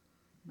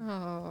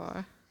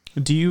 Oh.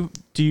 Do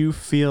you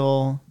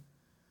feel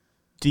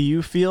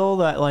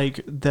that like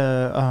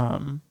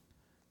the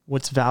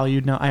what's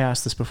valued now? I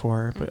asked this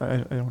before, but I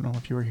don't know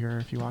if you were here,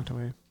 if you walked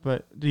away.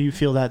 But do you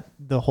feel that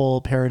the whole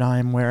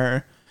paradigm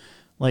where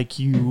like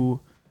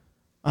you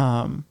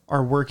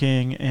are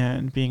working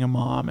and being a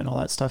mom and all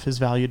that stuff is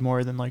valued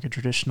more than like a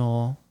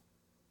traditional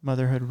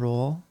motherhood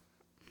role?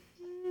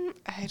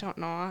 I don't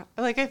know.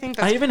 Like, I think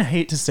I that's even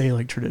hate to say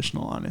like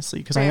traditional, honestly,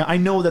 because Right. I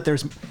know that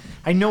there's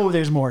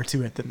more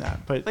to it than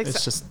that, but like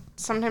it's just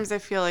sometimes I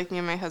feel like me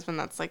and my husband,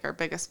 that's like our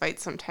biggest fight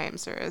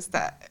sometimes, or is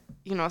that,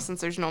 you know,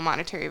 since there's no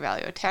monetary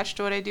value attached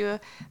to what I do,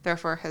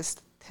 therefore his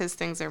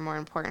things are more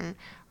important,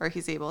 or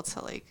he's able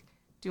to like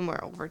do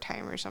more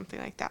overtime or something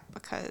like that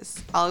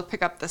because I'll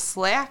pick up the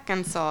slack.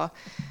 And so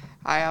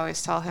I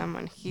always tell him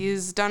when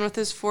he's done with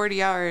his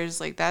 40 hours,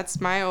 like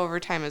that's my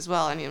overtime as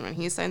well. And when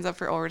he signs up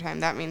for overtime,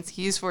 that means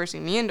he's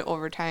forcing me into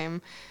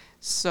overtime.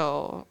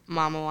 So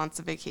mama wants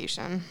a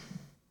vacation.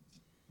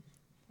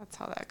 That's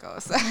how that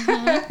goes.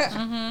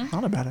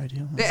 not a bad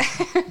idea.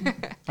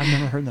 I've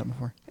never heard that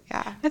before.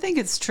 Yeah. I think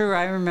it's true.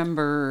 I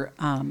remember,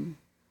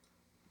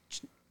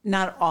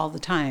 not all the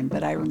time,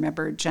 but I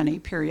remember Jenny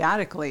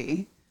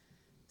periodically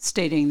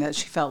stating that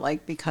she felt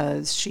like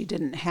because she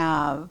didn't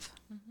have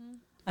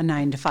a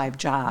 9-to-5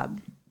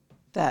 job,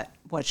 that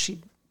what she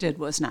did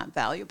was not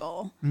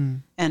valuable.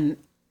 And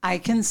I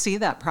can see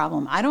that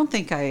problem. I don't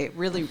think I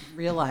really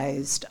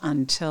realized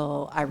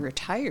until I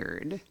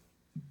retired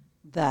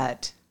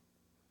that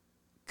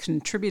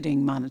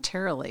contributing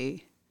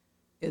monetarily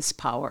is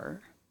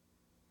power.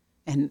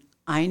 And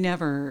I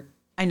never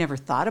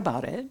thought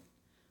about it.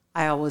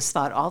 I always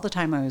thought all the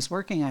time I was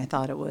working, I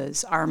thought it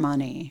was our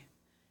money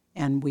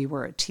and we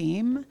were a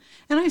team.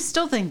 And I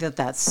still think that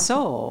that's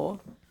so,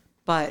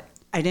 but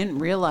I didn't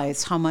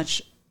realize how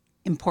much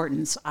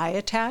importance I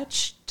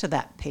attached to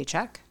that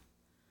paycheck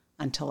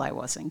until I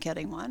wasn't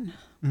getting one.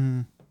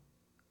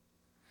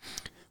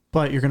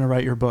 But you're gonna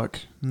write your book,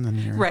 and then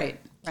you're Right.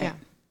 Yeah.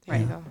 There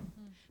you go.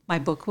 My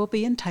book will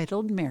be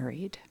entitled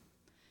Married.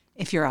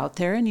 If you're out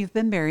there and you've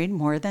been married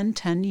more than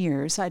 10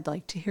 years, I'd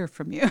like to hear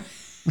from you.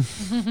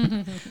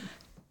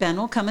 Ben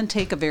will come and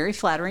take a very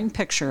flattering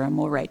picture and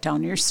we'll write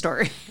down your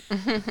story.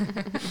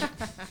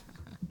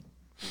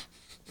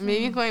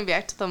 Maybe going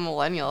back to the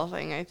millennial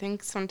thing, I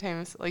think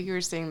sometimes, like you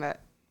were saying, that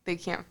they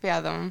can't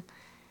fathom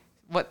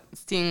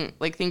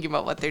thinking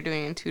about what they're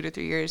doing in 2 to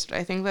 3 years. But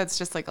I think that's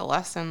just like a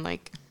lesson.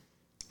 Like,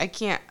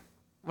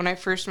 when I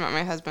first met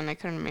my husband, I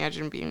couldn't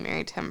imagine being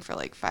married to him for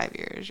like 5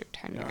 years or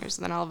 10 years.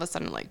 And then all of a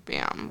sudden, like,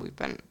 bam, we've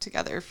been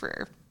together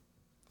for,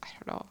 I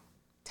don't know,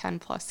 10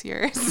 plus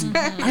years.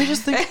 I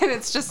just think And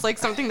it's just like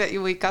something that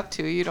you wake up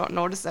to. You don't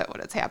notice it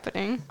when it's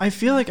happening. I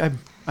feel like I'm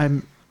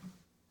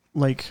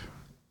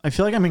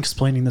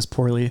explaining this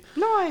poorly.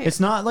 No, It's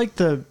not like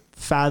the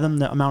fathom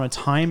the amount of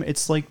time.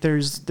 It's like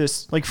there's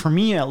this, like for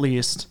me at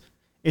least,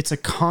 it's a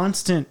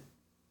constant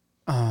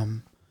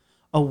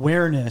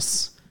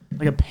awareness,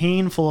 like a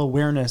painful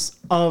awareness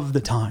of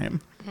the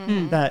time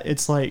that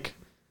it's like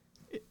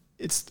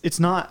it's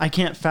not, I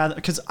can't fathom,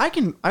 because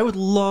I would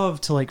love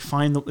to like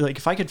find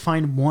if I could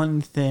find one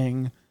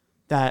thing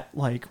that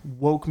like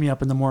woke me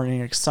up in the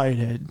morning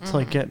excited to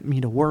like get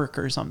me to work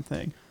or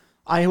something.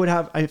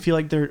 I feel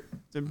like there'd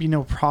be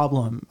no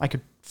problem. I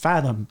could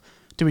fathom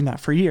doing that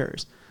for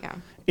years. Yeah.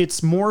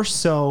 It's more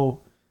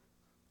so,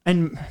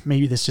 and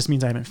maybe this just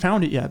means I haven't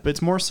found it yet, but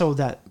it's more so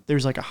that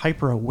there's like a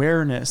hyper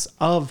awareness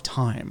of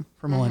time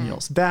for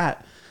millennials,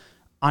 that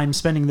I'm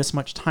spending this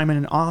much time in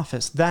an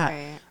office, that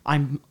Right.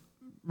 I'm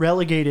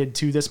relegated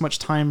to this much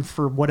time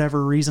for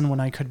whatever reason when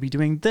I could be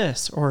doing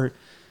this, or,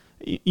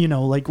 you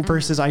know, like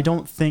versus I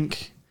don't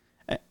think,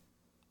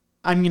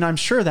 I mean, I'm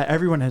sure that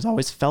everyone has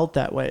always felt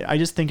that way. I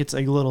just think it's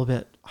a little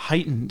bit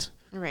heightened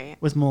Right.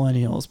 with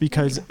millennials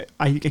because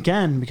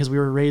because we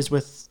were raised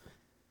with,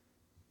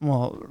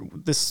 well,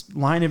 this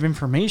line of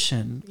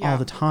information all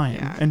the time,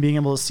 Yeah. and being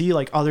able to see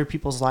like other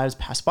people's lives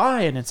pass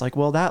by, and it's like,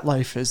 well, that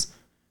life is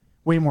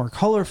way more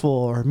colorful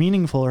or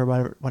meaningful or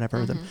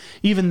whatever.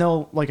 Even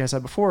though, like I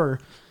said before,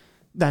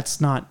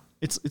 that's not.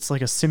 It's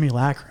like a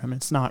simulacrum.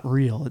 It's not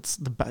real. It's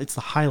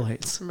the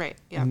highlights. Right.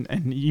 Yeah.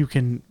 And you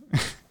can,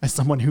 as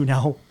someone who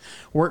now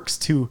works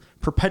to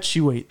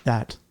perpetuate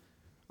that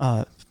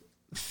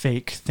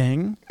fake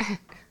thing,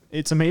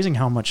 it's amazing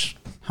how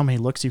many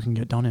looks you can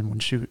get done in one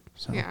shoot.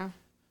 So Yeah.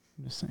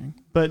 I'm just saying.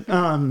 But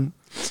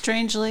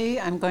Strangely,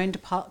 I'm going to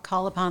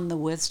call upon the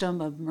wisdom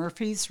of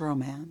Murphy's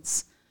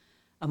Romance,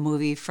 a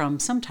movie from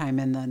sometime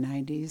in the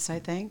 90s, I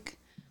think,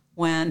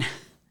 when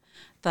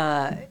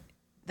the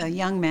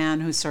young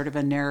man who's sort of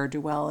a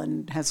ne'er-do-well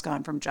and has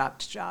gone from job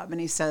to job, and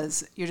he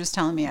says, "You're just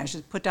telling me I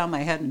should put down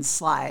my head and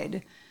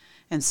slide."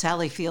 And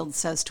Sally Field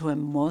says to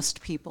him,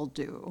 "Most people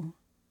do."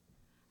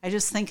 I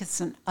just think it's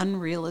an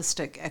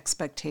unrealistic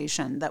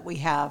expectation that we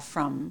have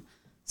from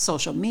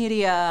social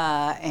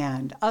media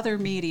and other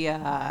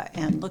media,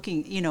 and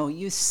looking,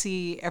 you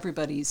see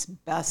everybody's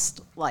best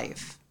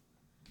life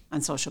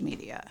on social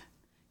media.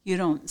 You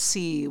don't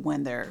see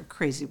when they're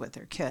crazy with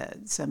their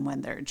kids and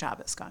when their job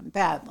has gone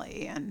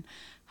badly and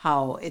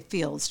how it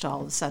feels to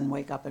all of a sudden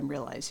wake up and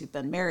realize you've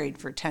been married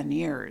for 10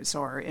 years,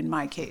 or in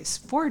my case,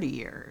 40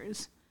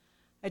 years.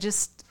 I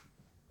just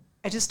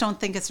don't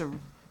think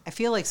I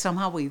feel like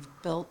somehow we've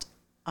built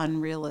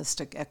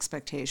unrealistic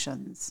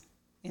expectations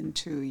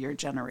into your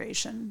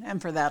generation.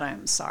 And for that,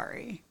 I'm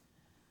sorry.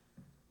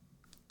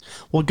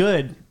 well,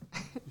 good.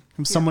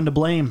 someone to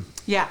blame.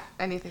 Yeah.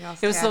 Anything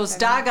else? It was those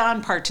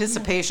doggone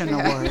participation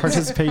awards.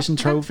 Participation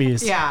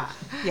trophies. Yeah.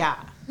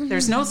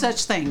 There's no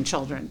such thing,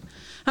 children.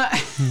 There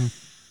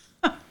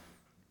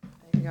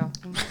you go.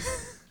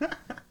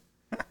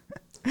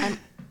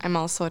 I'm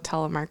also a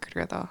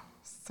telemarketer though,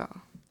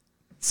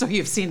 So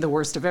you've seen the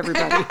worst of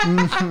everybody.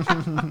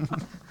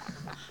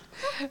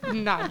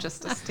 not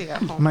just a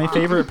stay-at-home. My mom.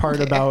 favorite part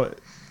about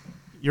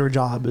your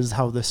job is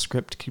how the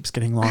script keeps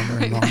getting longer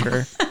and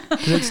longer.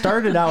 'Cause it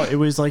started out, it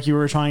was like you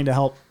were trying to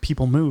help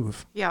people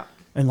move, Yeah.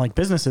 and like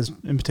businesses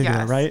in particular,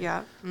 Yes, right?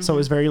 yeah. So it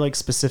was very like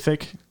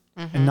specific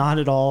and not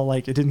at all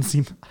like, it didn't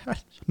seem, I'm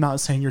not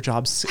saying your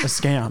job's a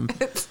scam,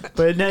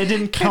 but it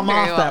didn't come very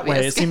off well that be a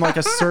way. It seemed like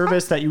a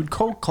service that you would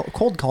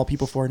cold call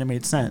people for, and it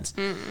made sense.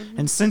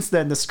 And since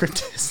then, the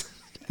script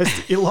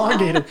has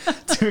elongated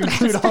to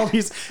include all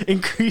these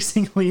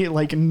increasingly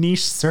like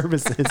niche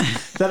services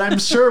that I'm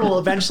sure will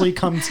eventually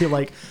come to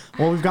like,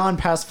 well, we've gone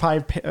past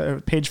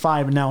page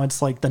 5 and now it's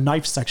like the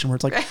knife section where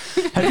it's like,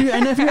 have you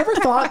ever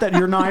thought that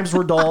your knives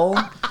were dull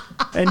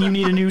and you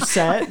need a new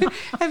set?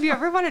 Have you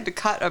ever wanted to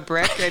cut a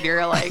brick and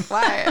you're like,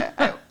 why?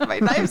 My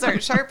knives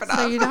aren't sharp enough.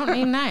 So you don't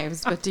need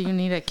knives, but do you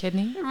need a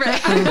kidney?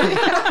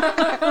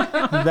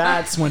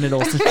 That's when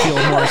it'll feel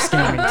more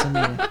scammy to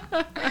me.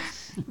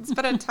 It's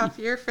been a tough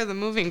year for the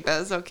moving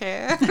biz,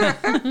 okay?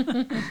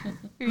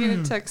 We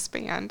needed to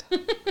expand.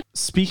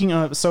 Speaking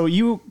of, so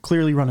you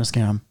clearly run a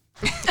scam,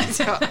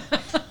 So,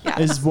 yeah.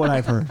 is what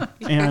I've heard.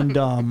 And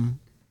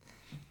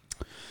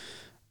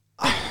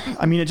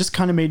I mean, it just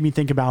kind of made me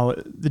think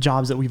about the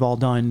jobs that we've all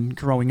done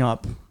growing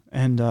up.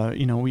 And,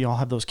 we all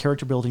have those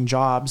character building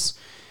jobs,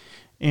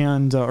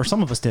 and or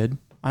some of us did.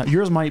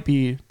 Yours might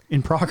be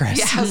in progress.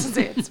 Yeah, I was gonna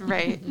say it's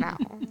right now.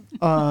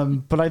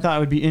 But I thought it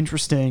would be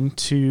interesting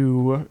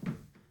to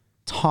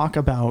talk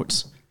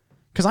about,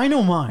 because I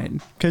know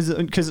mine,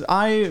 because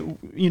I,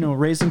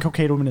 raised in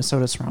Cokato,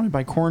 Minnesota, surrounded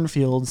by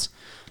cornfields.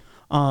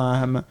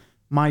 My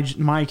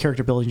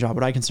character building job,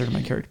 what I consider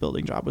my character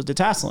building job, was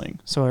detasseling.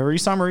 So every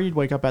summer you'd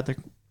wake up at the,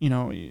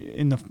 near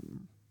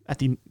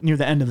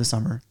the end of the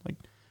summer, like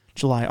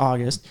July,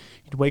 August,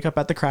 you'd wake up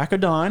at the crack of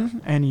dawn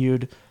and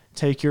you'd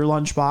take your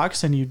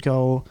lunchbox and you'd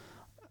go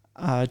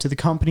to the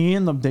company,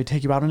 and they'd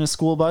take you out in a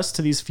school bus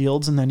to these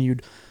fields, and then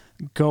you'd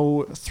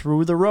go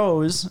through the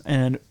rows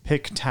and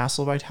pick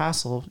tassel by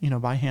tassel,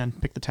 by hand,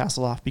 pick the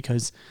tassel off,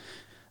 because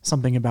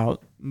something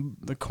about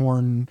the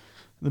corn,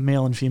 the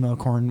male and female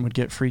corn would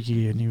get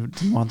freaky, and you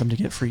didn't want them to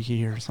get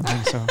freaky or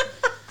something. So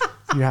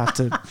you have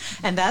to.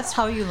 And that's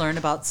how you learn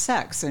about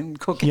sex and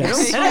cooking.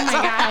 Yes. Oh my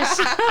gosh.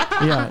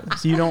 Yeah.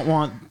 So you don't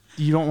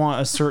want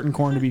a certain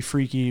corn to be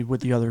freaky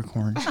with the other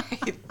corn,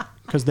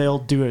 because they'll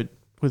do it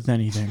with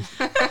anything.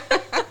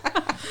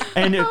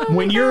 And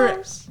when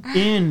you're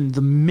in the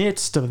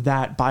midst of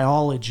that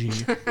biology,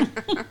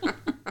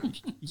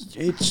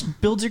 it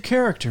builds your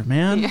character,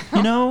 man.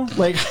 Yeah.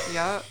 Like,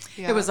 Yep.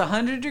 It was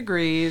 100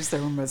 degrees.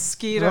 There were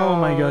mosquitoes. oh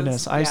my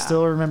goodness. I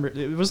still remember,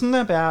 it wasn't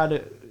that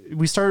bad.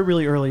 We started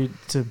really early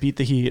to beat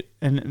the heat,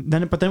 but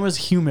then it was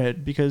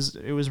humid because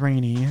it was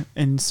rainy.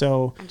 And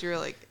so, And you were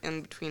like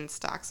in between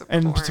stalks of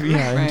in corn. between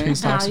Right.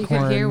 stalks All you of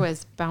corn. could hear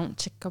was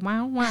bounce chicka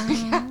wow wow.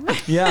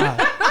 Yeah.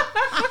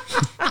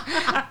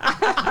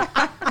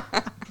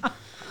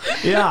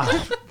 Yeah.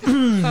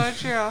 So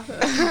true.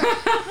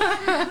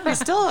 I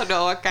still don't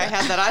know what guy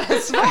had that on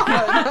his phone.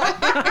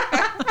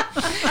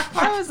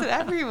 Why was it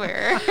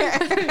everywhere?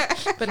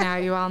 But now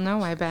you all know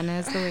why Ben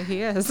is the way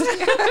he is.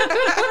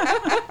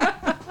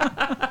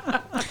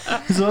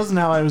 This wasn't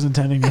how I was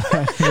intending to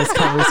have this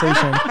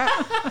conversation.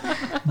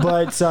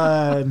 But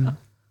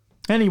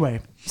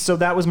anyway, so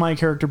that was my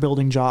character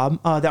building job.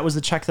 That was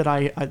the check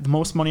that the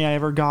most money I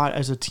ever got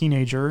as a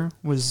teenager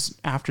was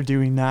after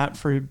doing that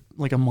for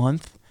like a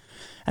month.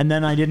 And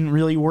then I didn't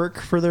really work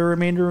for the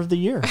remainder of the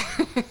year.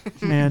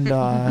 And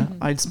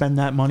I'd spend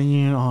that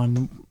money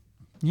on,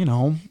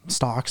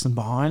 stocks and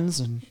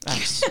bonds and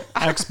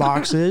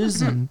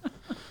Xboxes and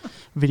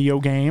video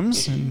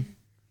games. And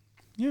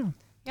yeah,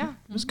 Yeah.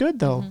 it was good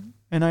though.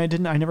 And I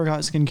never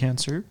got skin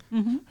cancer.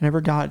 I never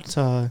got,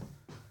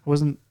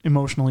 wasn't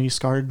emotionally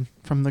scarred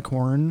from the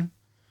corn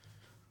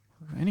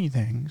or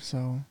anything.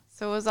 So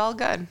So it was all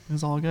good. it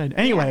was all good.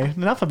 Anyway,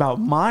 enough about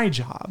my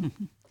job,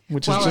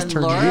 which has just and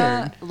turned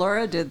weird.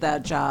 Laura did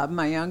that job,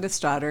 my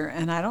youngest daughter,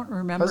 and I don't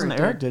remember. Cousin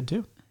Eric did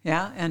too.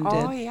 Yeah, and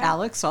Oh, did yeah.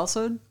 Alex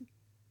also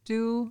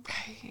do?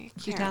 I can't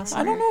Detasseling?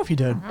 I don't know if he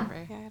did. remember.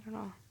 Yeah, I don't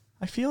know.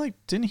 I feel like,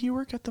 didn't he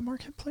work at the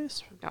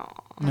marketplace? No.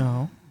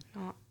 No.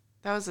 No.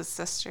 That was his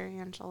sister,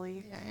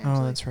 Angelique.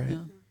 Oh, that's right.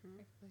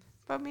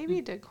 But maybe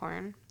he did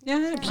corn.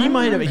 Yeah, He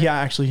might have. Yeah,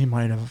 actually, he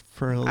might have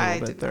for a little I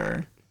bit did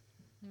there.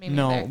 Me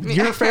No, neither.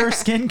 your fair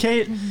skin,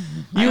 Kate.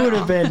 You would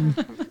have been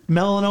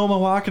melanoma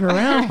walking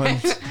around.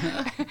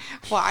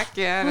 Walk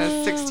in, a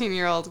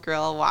 16-year-old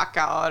girl, walk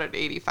out, an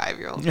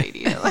 85-year-old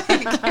lady. Like,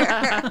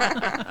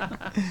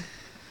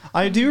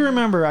 I do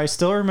remember. I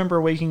still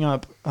remember waking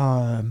up.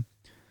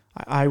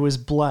 I was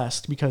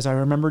blessed because I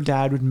remember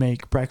Dad would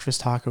make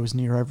breakfast tacos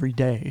near every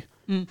day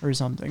or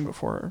something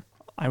before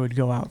I would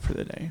go out for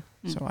the day.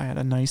 So I had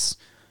a nice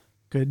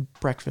good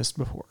breakfast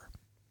before.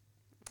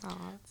 Oh,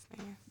 that's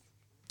nice.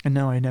 And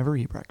no, I never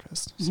eat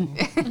breakfast. So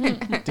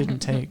it didn't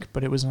take,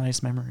 but it was a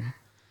nice memory.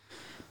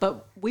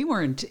 But we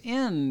weren't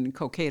in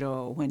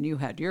Cokato when you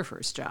had your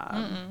first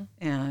job.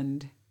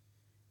 And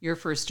your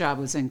first job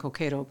was in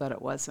Cokato, but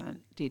it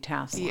wasn't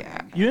detasseling.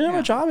 Yeah. You didn't have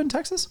a job in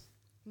Texas?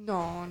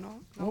 No.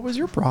 What was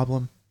your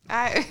problem?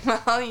 I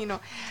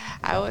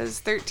was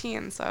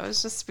 13, so I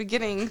was just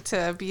beginning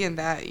to be in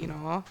that,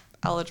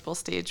 eligible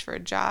stage for a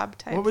job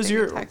type. What was thing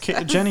your in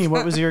Texas. Jenny?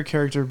 What was your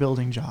character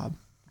building job?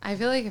 I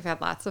feel like I've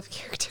had lots of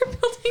character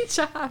building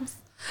jobs.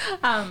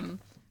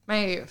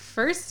 My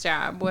first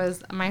job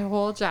my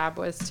whole job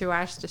was to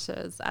wash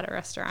dishes at a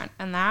restaurant,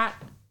 and that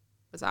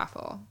was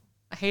awful.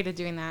 I hated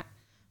doing that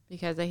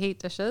because I hate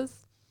dishes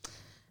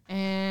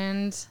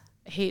and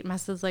I hate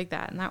messes like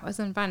that, and that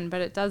wasn't fun,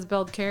 but it does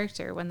build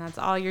character when that's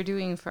all you're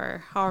doing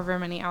for however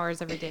many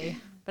hours every day.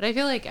 But I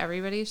feel like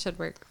everybody should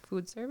work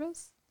food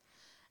service,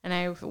 and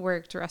I've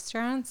worked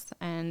restaurants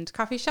and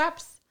coffee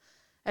shops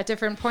at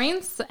different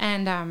points,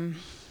 and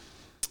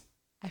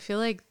I feel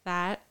like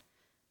that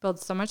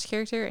builds so much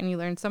character, and you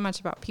learn so much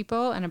about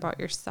people and about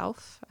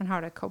yourself and how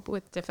to cope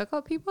with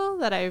difficult people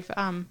that I've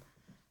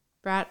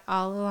brought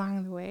all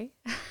along the way.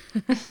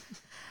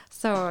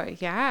 So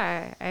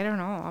yeah, I don't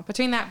know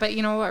between that, but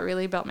you know what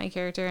really built my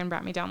character and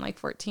brought me down like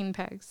 14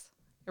 pegs?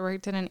 I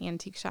worked in an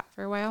antique shop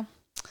for a while,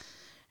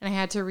 and I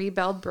had to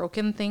rebuild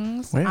broken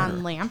things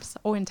on lamps.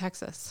 Oh, in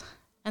Texas.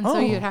 And so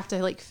you'd have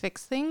to like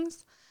fix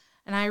things.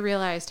 And I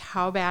realized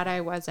how bad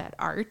I was at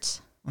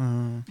art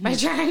by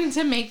trying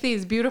to make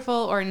these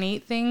beautiful,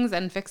 ornate things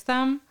and fix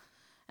them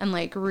and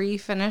like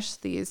refinish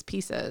these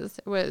pieces.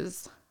 It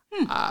was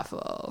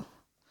awful.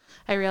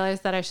 I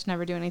realized that I should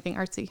never do anything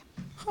artsy.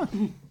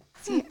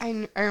 See,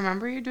 I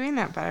remember you doing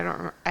that, but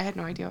I had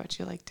no idea what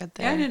you like did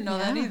there. Yeah, I didn't know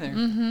that either.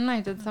 I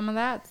did some of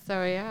that.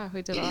 So yeah,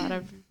 we did a lot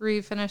of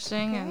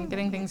refinishing and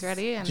getting things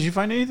ready. And Did you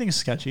find anything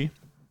sketchy?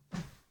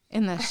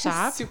 in the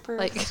shop, super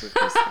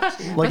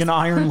sketchy. Like an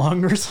iron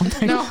lung or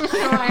something? No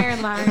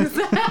iron lungs.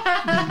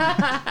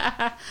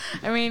 I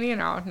mean,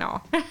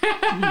 no.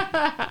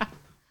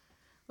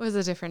 It was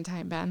a different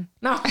time, Ben.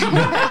 No.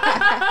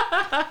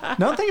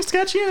 Nothing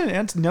sketchy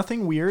and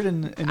nothing weird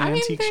in an I mean,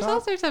 antique there's all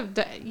shop? sorts of,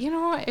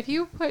 if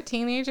you put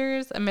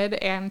teenagers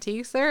amid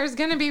antiques, there's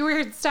going to be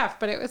weird stuff,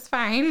 but it was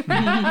fine.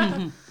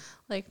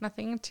 Like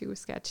nothing too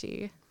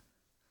sketchy.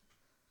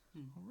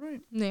 All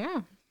right.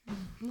 Yeah.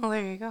 Well,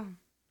 there you go.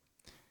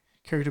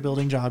 Character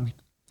building job,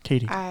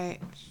 Katie. I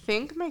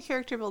think my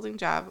character building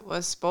job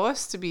was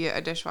supposed to be a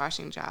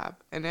dishwashing job,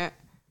 and it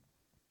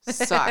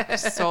sucked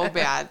so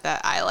bad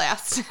that I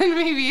lasted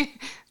maybe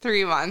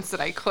 3 months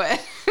and I quit.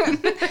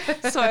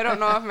 So I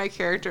don't know if my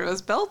character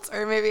was built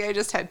or maybe I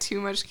just had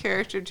too much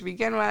character to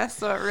begin with.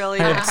 So it really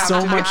I didn't have have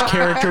so to much be-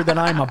 character that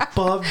I'm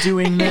above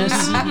doing this.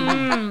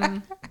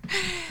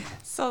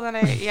 So then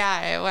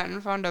I went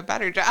and found a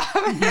better job.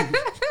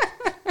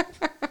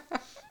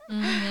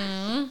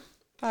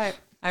 But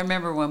I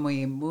remember when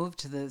we moved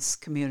to this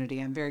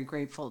community, I'm very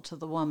grateful to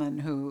the woman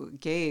who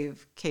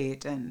gave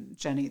Kate and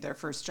Jenny their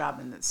first job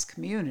in this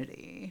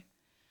community,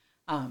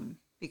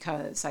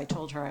 because I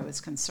told her I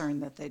was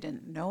concerned that they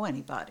didn't know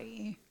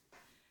anybody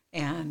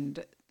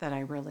and that I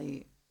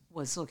really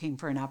was looking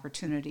for an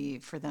opportunity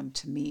for them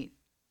to meet,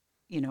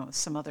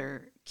 some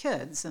other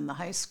kids in the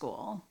high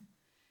school.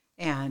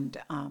 And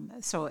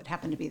so it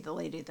happened to be the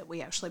lady that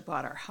we actually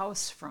bought our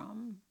house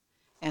from,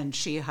 and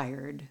she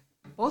hired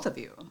both of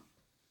you.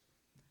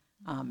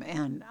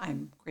 And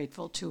I'm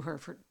grateful to her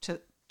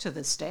to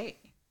this day,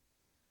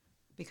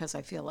 because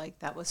I feel like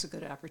that was a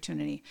good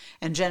opportunity.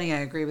 And Jenny, I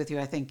agree with you.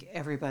 I think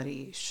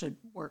everybody should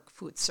work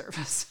food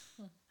service.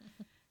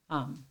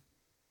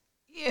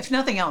 If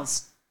nothing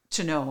else,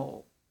 to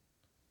know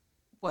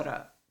what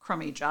a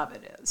crummy job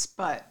it is.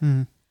 But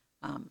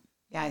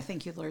I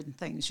think you learn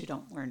things you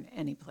don't learn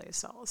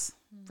anyplace else,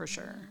 for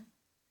sure.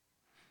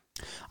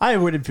 I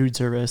avoided food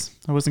service.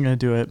 I wasn't going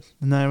to do it.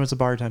 And then I was a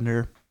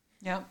bartender.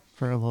 Yep.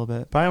 For a little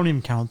bit, but I don't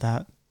even count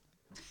that.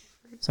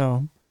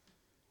 So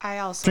I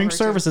also drink worked in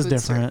service is food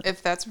different.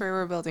 if that's where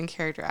we're building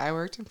character, I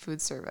worked in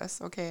food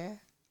service. Okay,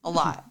 a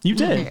lot. You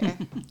did. Okay.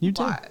 You did.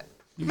 Lot.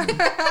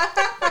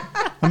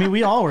 I mean,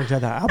 we all worked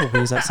at that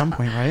Applebee's at some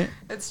point, right?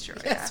 It's true.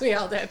 Yes, we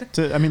all did.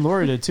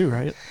 Laura did too,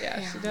 right?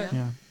 Yeah, she did.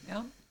 Yeah.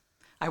 Yep.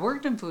 I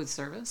worked in food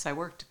service. I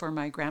worked for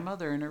my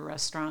grandmother in a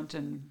restaurant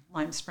in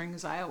Lime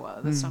Springs, Iowa,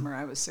 the summer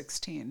I was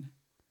 16.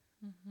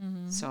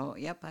 So,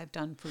 yep, I've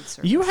done food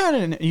service.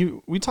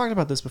 We talked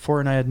about this before,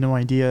 and I had no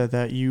idea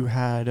that you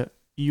had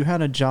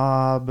a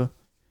job.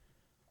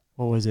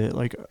 What was it,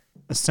 like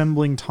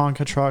assembling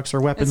Tonka trucks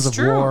or weapons It's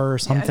of true. war or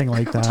something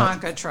like that?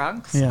 Tonka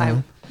trucks.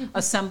 Yeah.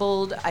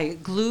 I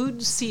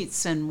glued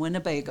seats in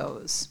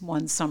Winnebagos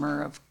one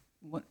summer of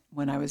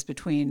when I was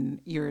between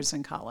years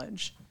in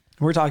college.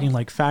 We're talking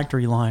like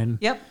factory line.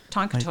 Yep,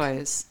 Tonka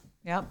toys.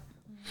 Yep,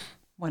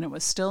 when it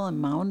was still in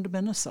Mound,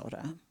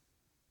 Minnesota.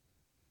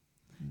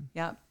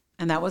 Yep,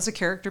 and that was a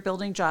character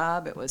building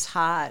job. It was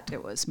hot.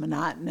 It was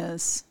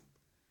monotonous.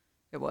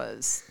 It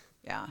was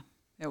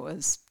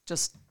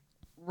just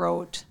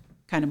rote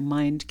kind of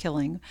mind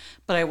killing.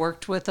 But I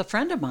worked with a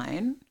friend of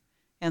mine,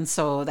 and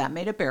so that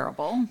made it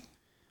bearable.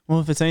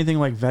 Well, if it's anything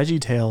like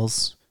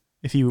VeggieTales,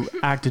 if you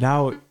acted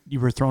out, you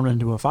were thrown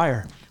into a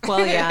fire.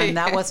 Well, yeah, and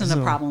that wasn't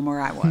a problem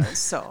where I was.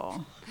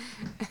 So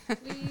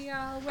We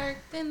all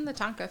worked in the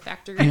Tonka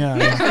factory.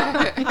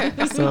 Yeah.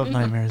 I still have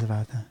nightmares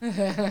about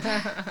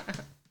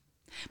that.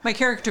 my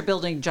character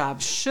building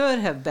job should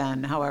have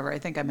been, however, I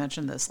think I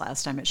mentioned this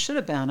last time, it should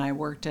have been I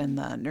worked in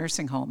the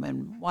nursing home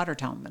in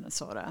Watertown,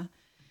 Minnesota.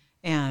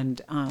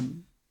 And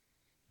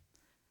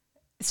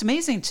it's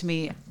amazing to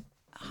me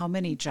how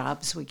many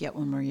jobs we get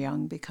when we're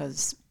young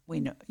because we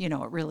know,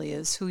 it really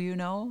is who you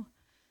know.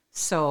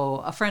 So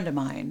a friend of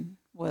mine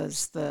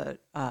was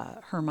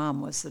her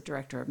mom was the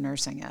director of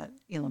nursing at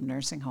Elam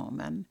Nursing Home.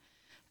 And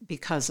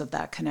because of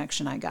that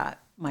connection, I got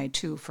my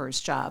two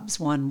first jobs,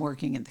 one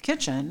working in the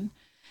kitchen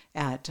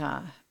at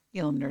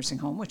Elam Nursing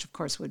Home, which of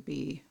course would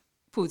be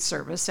food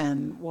service,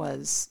 and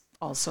was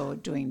also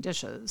doing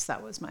dishes.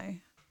 That was my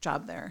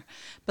job there.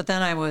 But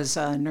then I was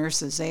a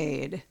nurse's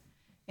aide,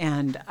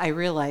 and I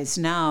realize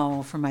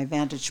now, from my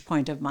vantage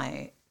point of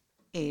my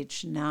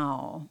age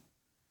now,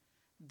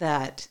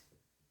 that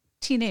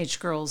teenage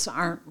girls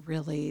aren't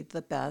really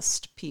the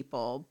best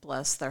people,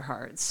 bless their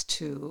hearts,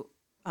 to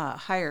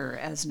hire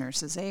as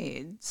nurses'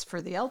 aides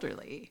for the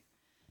elderly,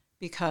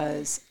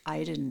 because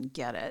I didn't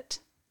get it.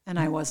 And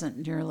I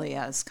wasn't nearly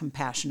as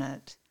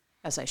compassionate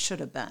as I should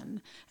have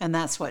been. And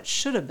that's what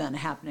should have been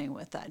happening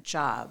with that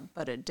job,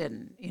 but it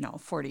didn't.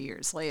 40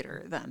 years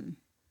later, then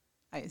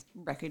I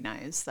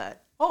recognized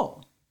that,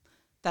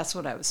 that's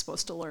what I was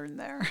supposed to learn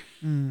there.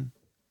 Do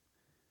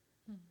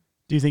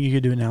you think you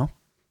could do it now?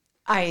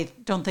 I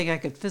don't think I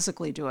could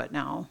physically do it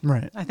now.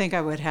 Right. I think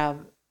I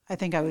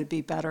would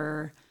be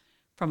better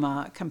from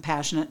a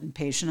compassionate and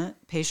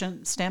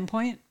patient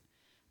standpoint.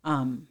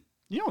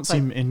 You don't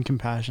seem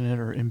incompassionate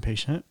or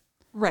impatient.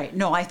 Right.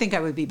 No, I think I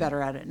would be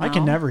better at it now. I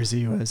can never see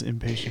you as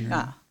impatient.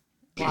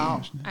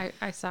 Wow.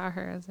 I saw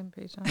her as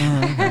impatient.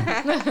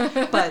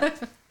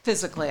 But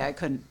physically, I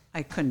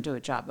couldn't do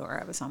a job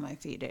where I was on my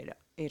feet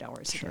 8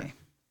 hours a day.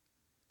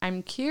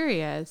 I'm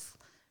curious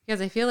because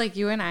I feel like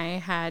you and I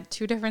had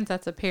two different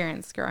sets of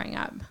parents growing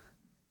up.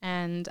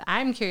 And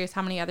I'm curious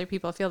how many other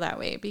people feel that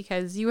way,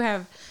 because you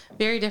have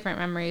very different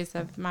memories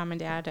of mom and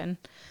dad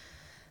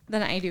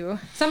than I do.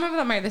 Some of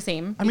them are the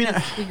same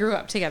because we grew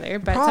up together,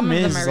 but some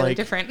of them are really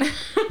different.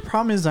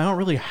 Problem is I don't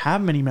really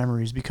have many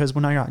memories, because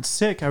when I got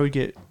sick, I would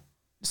get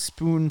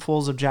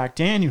spoonfuls of Jack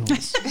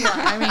Daniels. We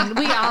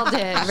all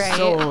did, right?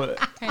 So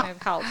kind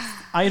of helps.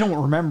 I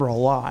don't remember a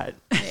lot.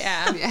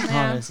 Yeah.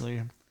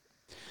 Honestly.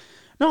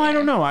 No, I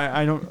don't know.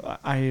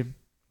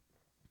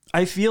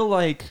 I feel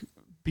like,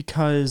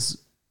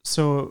 because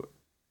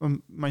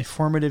my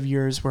formative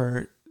years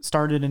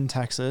started in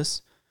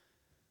Texas,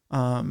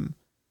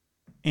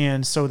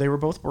 and so they were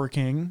both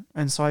working,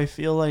 and so I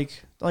feel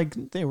like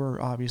they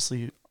were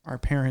obviously our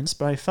parents,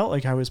 but I felt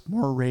like I was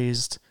more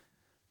raised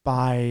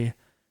by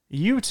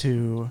you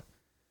two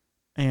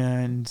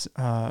and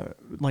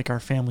like our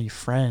family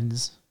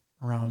friends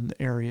around the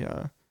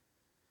area,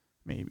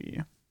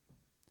 maybe.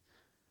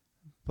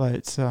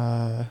 But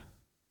I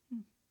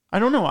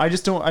don't know. I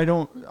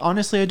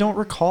don't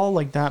recall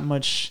like that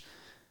much.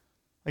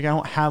 Like I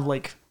don't have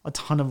like a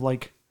ton of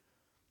like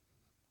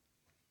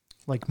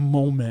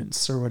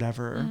moments or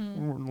whatever,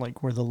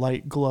 like where the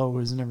light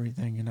glows and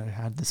everything. And I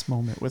had this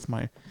moment with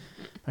my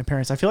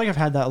parents. I feel like I've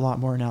had that a lot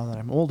more now that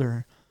I'm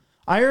older.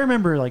 I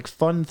remember like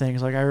fun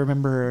things. Like I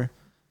remember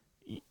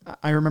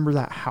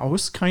that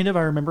house kind of.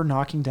 I remember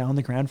knocking down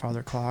the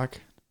grandfather clock.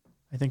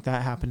 I think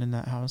that happened in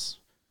that house.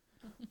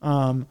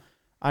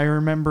 I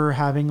remember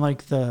having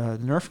like the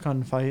Nerf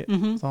gun fight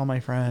with all my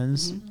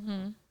friends.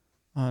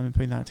 And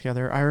putting that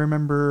together. I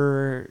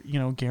remember,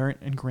 Garrett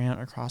and Grant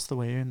across the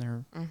way, and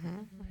their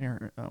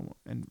parent,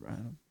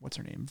 what's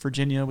her name?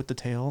 Virginia with the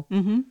tail.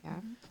 Yeah.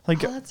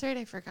 Like, that's right.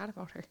 I forgot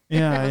about her.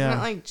 Yeah, Wasn't yeah.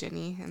 it like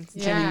Ginny and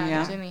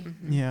Ginny.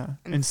 Yeah.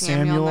 And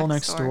Samuel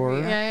next door.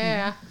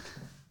 Yeah.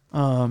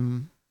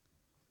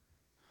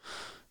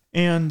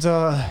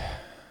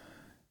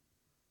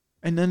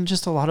 And then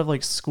just a lot of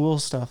like school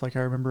stuff. Like I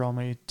remember all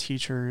my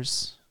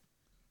teachers,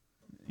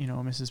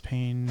 Mrs.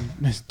 Payne,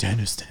 Miss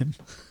Deniston.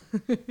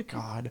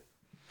 God.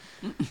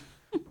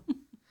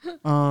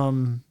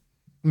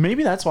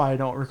 Maybe that's why I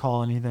don't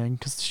recall anything,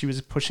 because she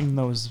was pushing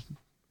those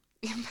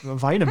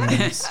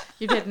vitamins.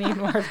 You did need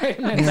more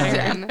vitamins.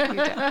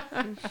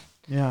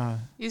 Yeah.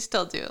 You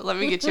still do. Let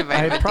me get you a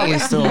vitamin I probably D.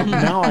 still,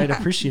 now I'd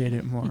appreciate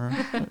it more.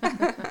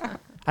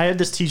 I had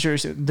this teacher,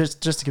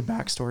 just to give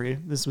backstory,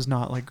 this was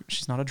not like,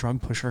 she's not a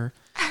drug pusher.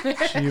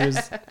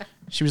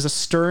 She was a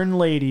stern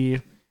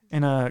lady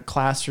in a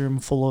classroom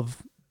full of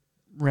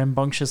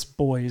rambunctious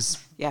boys.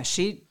 Yeah,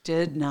 she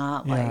did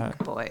not like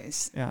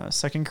boys. Yeah,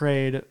 second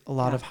grade, a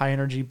lot of high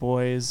energy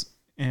boys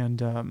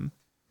and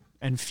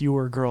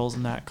fewer girls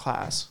in that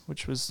class,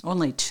 which was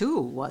only 2,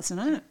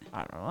 wasn't it? I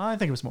don't know. I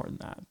think it was more than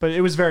that, but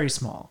it was very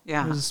small.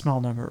 Yeah, it was a small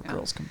number of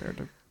girls compared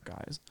to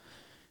guys,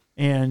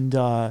 and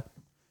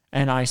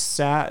And I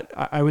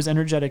was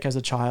energetic as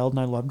a child, and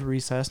I loved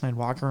recess, and I'd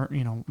walk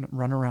around,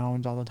 run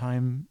around all the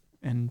time.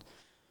 And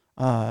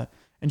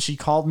she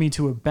called me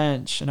to a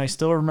bench, and I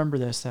still remember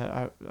this,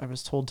 that I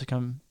was told to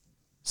come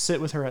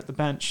sit with her at the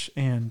bench,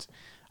 and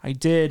I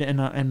did.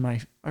 And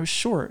I was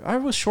short. I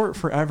was short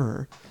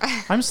forever.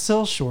 I'm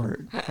still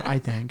short, I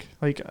think.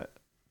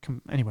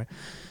 Anyway,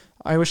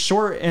 I was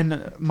short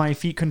and my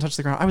feet couldn't touch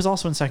the ground. I was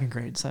also in second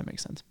grade, so that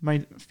makes sense. My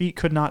feet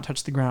could not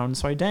touch the ground,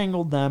 so I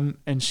dangled them,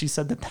 and she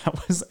said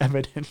that was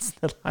evidence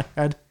that I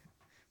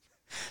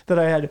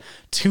had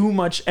too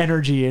much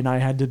energy and I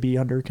had to be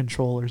under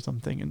control or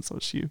something. And so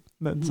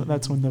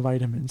that's when the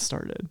vitamins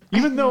started.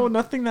 Even though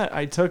nothing that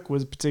I took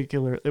was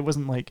particular, it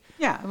wasn't like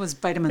it was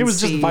vitamin C. It was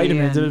just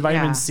vitamins. It was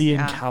vitamin C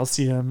and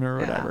calcium or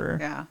whatever.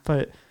 Yeah.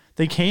 But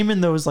they came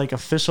in those like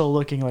official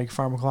looking like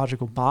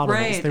pharmacological bottles.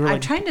 Right. They were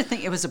I'm trying to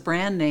think. It was a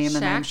brand name,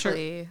 and I'm sure.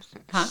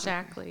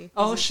 Shackley.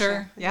 Oh,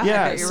 sure. Yeah.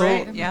 Yeah. I bet you're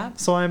right. Yeah.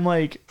 So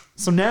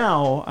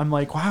now I'm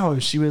like, wow,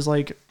 she was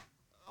like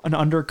an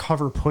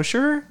undercover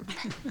pusher.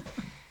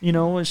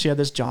 And she had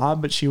this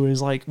job, but she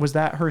was like, was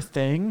that her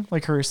thing?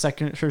 Like her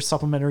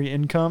supplementary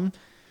income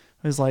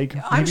was like,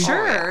 I'm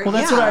sure. Well,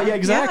 that's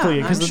exactly.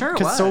 Yeah,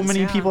 Because so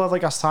many people have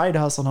like a side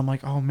hustle, and I'm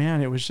like, oh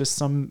man, it was just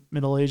some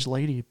middle-aged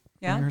lady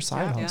in her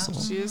side hustle.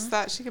 She just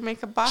thought she could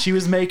make a buck. She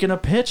was making a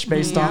pitch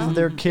based off of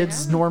their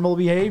kids' normal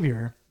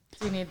behavior.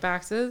 Do you need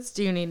boxes?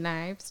 Do you need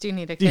knives? Do you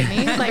need a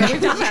kidney? Like we've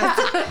done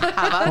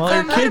that. Well,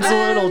 your kid's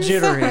a little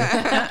jittery.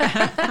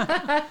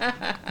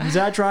 Does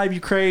that drive you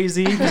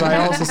crazy? Because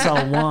I also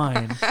sell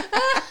wine.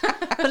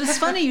 But it's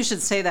funny you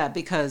should say that,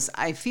 because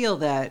I feel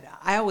that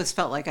I always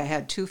felt like I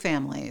had two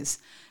families.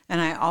 And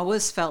I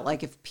always felt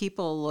like if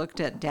people looked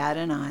at Dad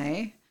and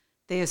I,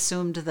 they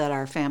assumed that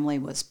our family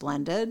was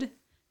blended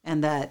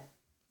and that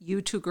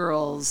you two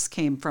girls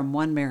came from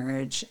one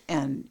marriage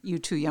and you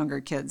two younger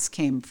kids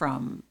came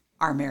from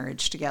our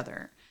marriage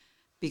together,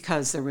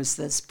 because there was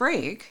this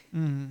break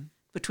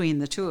between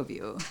the two of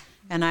you.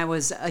 And I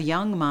was a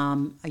young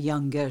mom, a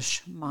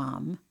youngish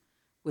mom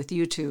with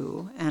you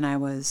two, and I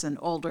was an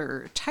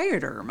older,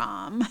 tireder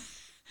mom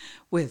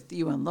with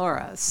you and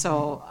Laura.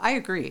 So I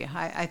agree.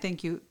 I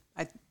think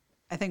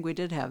we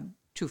did have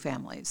two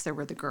families. There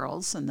were the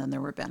girls, and then there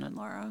were Ben and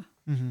Laura.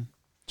 Mm-hmm.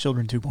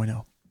 Children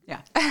 2.0.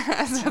 Yeah.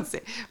 I was about to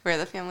say, where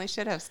the family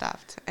should have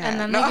stopped. And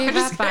then they gave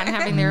up on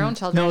having their own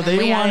children. No, they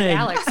we wanted added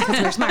Alex because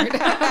we're smart.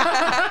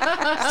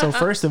 So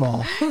first of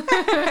all,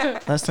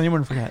 lest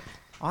anyone forget,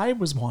 I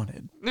was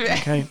wanted.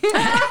 Okay.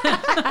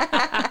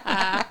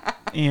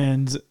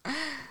 And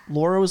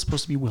Laura was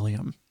supposed to be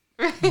William.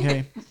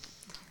 Okay.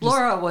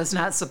 Laura was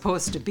not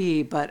supposed to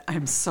be, but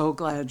I'm so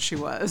glad she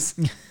was.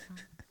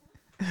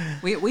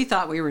 We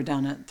thought we were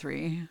done at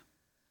 3.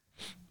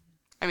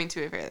 I mean,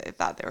 to be fair, they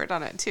thought they were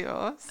done at 2.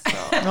 So.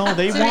 No,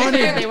 they wanted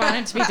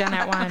to be done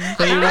at 1.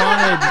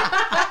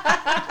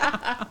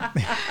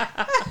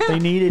 They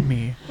needed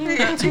me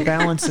to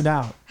balance it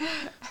out.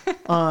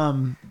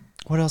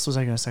 What else was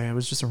I going to say? It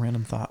was just a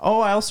random thought.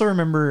 Oh, I also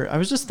remember, I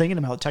was just thinking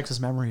about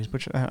Texas memories,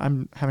 which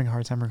I'm having a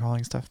hard time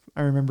recalling stuff.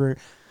 I remember,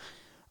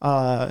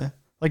 I'm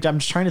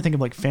just trying to think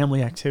of like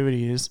family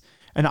activities.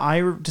 And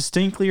I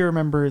distinctly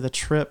remember the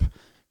trip,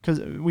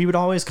 because we would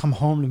always come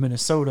home to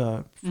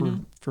Minnesota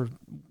for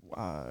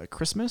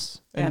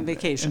Christmas and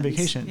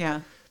vacation.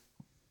 Yeah.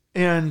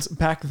 And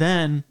back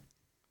then,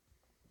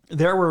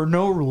 there were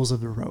no rules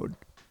of the road,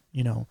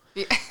 Yeah.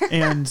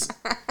 And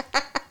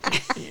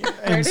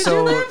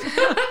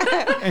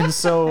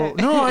so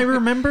no, I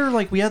remember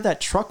like we had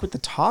that truck with the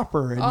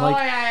topper, and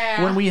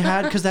when we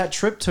had, because that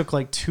trip took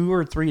like 2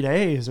 or 3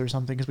 days or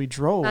something because we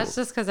drove. That's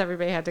just because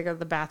everybody had to go to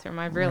the bathroom.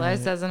 I've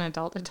realized as an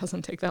adult it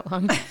doesn't take that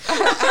long.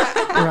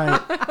 Right.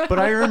 But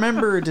I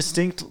remember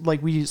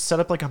like we set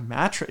up like a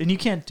mattress, and you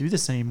can't do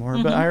this anymore,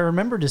 but I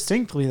remember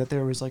distinctly that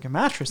there was like a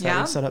mattress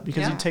that was set up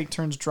because you take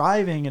turns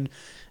driving,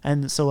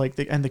 and so like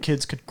the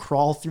kids could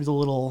crawl through the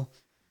little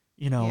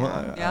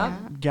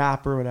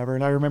gap or whatever.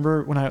 And I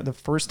remember when the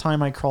first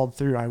time I crawled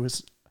through, I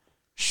was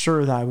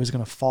sure that I was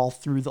going to fall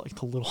through the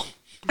little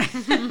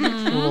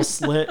little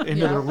slit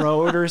into the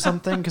road or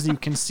something, because you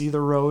can see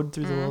the road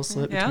through the little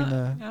slit between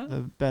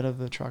the bed of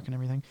the truck and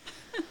everything.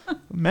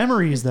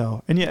 Memories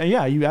though. And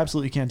you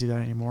absolutely can't do that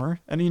anymore.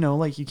 And you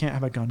can't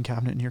have a gun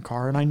cabinet in your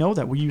car. And I know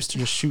that we used to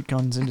just shoot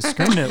guns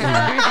indiscriminately.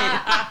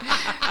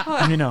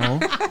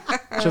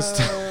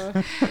 Just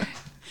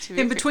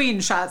in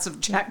between shots of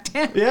Jack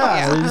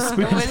Daniels.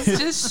 It was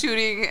just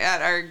shooting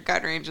at our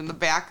gun range in the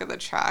back of the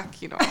truck,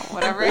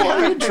 whatever.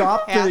 Well, you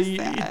drop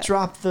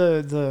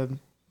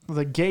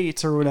the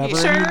gates or whatever,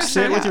 and you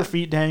sit with your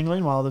feet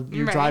dangling while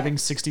you're driving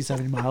 60,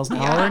 70 miles an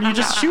hour, and you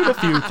just shoot a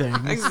few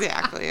things.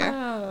 Exactly.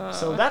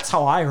 So that's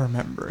how I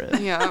remember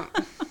it. Yeah.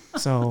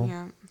 So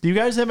do you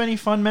guys have any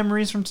fun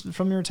memories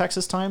from your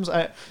Texas times?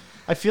 I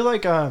feel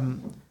like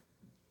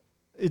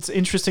it's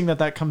interesting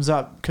that comes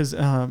up, because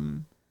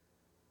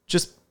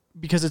just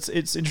because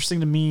it's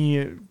interesting to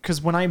me,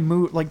 because when I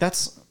moved,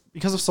 that's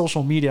because of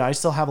social media, I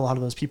still have a lot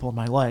of those people in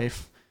my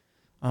life,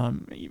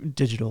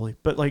 digitally,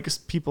 but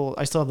people,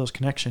 I still have those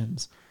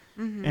connections.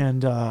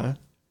 And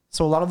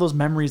So a lot of those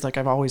memories, like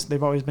they've always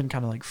been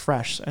kind of like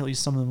fresh, at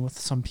least some of them with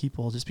some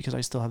people, just because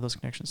I still have those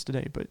connections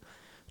today. But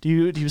do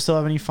you still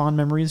have any fond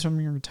memories from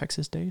your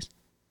Texas days?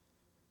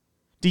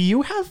 Do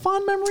you have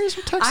fond memories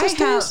from Texas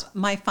days?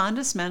 My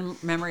fondest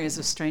memory is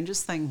the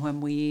strangest thing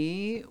when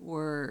we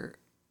were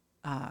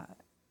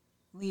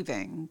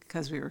leaving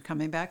because we were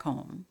coming back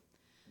home.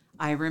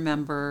 I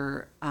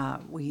remember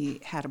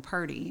we had a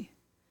party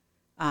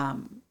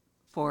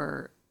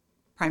for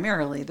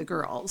primarily the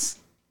girls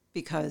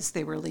because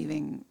they were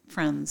leaving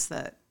friends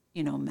that,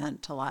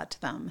 meant a lot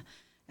to them.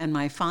 And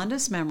my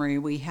fondest memory,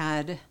 we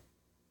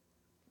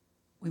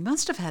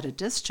must have had a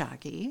disc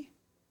jockey.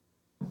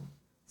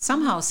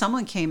 Somehow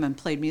someone came and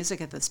played music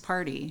at this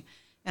party,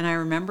 and I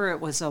remember it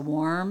was a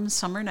warm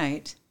summer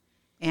night,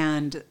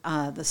 and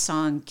the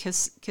song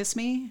Kiss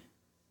Me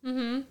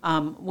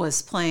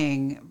was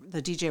playing.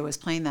 The DJ was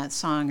playing that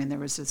song, and there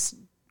was this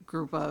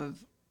group of,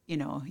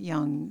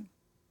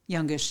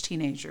 youngish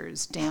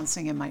teenagers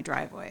dancing in my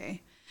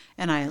driveway.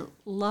 And I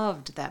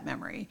loved that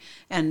memory.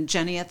 And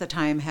Jenny at the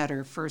time had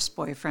her first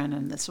boyfriend,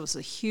 and this was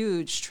a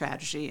huge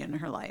tragedy in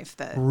her life.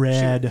 That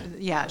Red.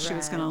 She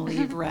was going to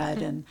leave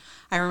Red. And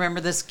I remember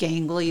this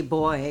gangly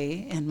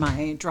boy in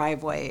my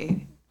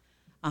driveway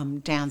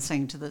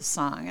dancing to this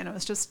song. And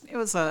it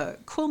was a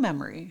cool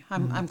memory.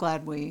 I'm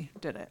glad we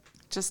did it.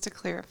 Just to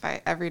clarify,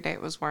 every day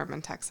it was warm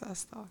in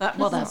Texas, though.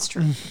 That's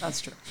true.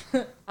 That's true.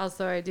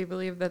 Also, I do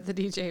believe that the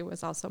DJ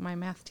was also my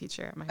math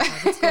teacher at my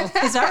private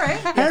school. Is that right?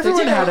 I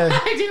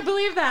do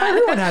believe that.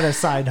 Everyone had a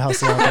side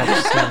hustle at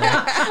that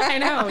school. I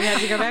know. We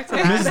had to go back to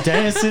that. Miss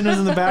Dennison was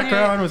in the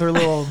background with her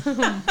little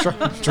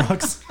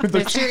drugs.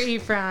 Mr.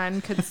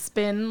 Efron could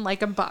spin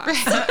like a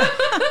box.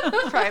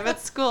 Private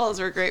schools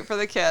were great for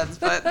the kids,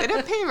 but they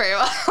didn't pay very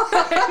well.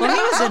 Well,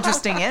 he was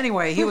interesting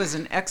anyway. He was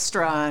an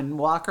extra on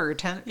Walker,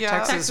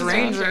 Texas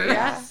Ranger.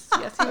 Yes,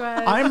 he was.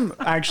 I'm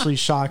actually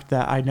shocked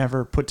that I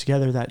never put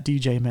together that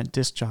DJ meant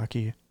disc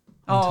jockey.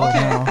 Oh, okay.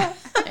 Now.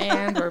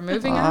 And we're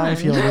moving on. I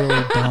feel really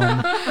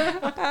dumb.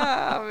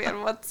 Oh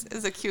man,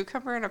 is a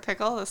cucumber and a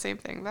pickle the same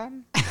thing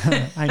then?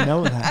 I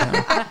know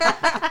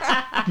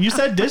that now. You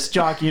said disc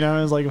jockey, and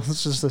I was like,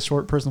 it's just a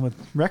short person with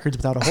records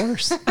without a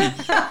horse.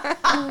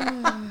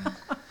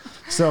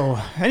 So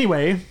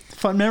anyway,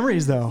 fun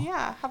memories though.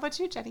 Yeah. How about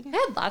you, Jenny? I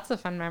had lots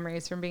of fun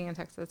memories from being in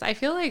Texas. I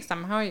feel like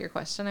somehow your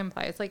question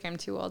implies like I'm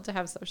too old to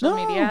have social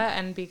media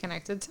and be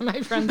connected to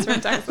my friends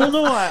from Texas. Well,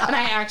 no, and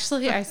I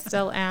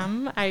still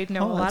am. I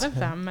know a lot of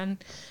good. them,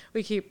 and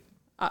we keep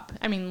up.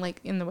 I mean,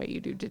 like in the way you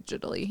do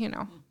digitally,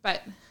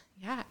 But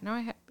yeah,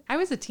 no, I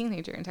was a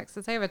teenager in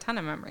Texas. I have a ton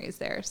of memories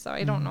there, so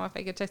I don't know if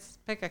I could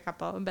just pick a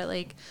couple. But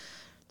like,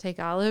 take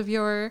all of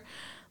your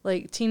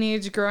like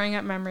teenage growing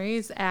up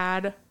memories,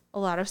 add a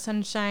lot of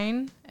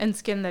sunshine and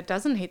skin that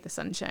doesn't hate the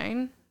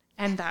sunshine.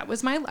 And that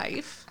was my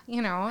life.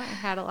 I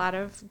had a lot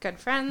of good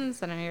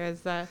friends, and I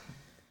was a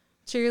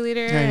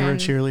cheerleader. Yeah, you were a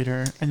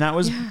cheerleader. And that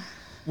was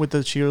with the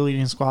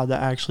cheerleading squad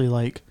that actually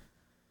like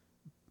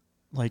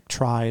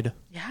tried.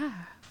 Yeah.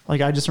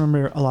 Like I just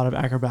remember a lot of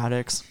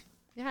acrobatics.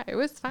 Yeah, it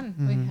was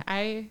fun.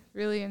 I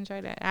really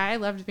enjoyed it. I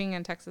loved being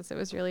in Texas. It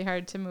was really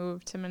hard to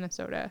move to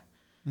Minnesota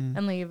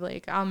and leave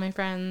like all my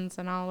friends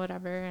and all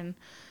whatever and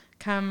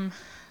come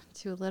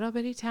to a little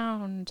bitty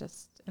town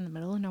just in the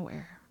middle of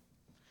nowhere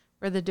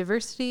where the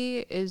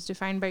diversity is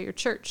defined by your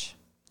church.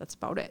 That's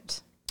about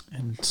it.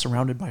 And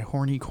surrounded by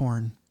horny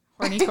corn.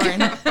 Horny corn,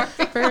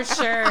 for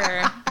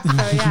sure.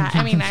 So yeah,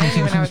 I mean, I didn't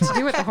even know what to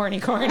do with the horny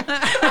corn.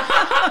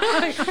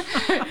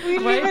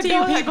 What do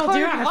you people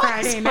do on a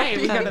Friday night?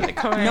 We go to the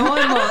corn. No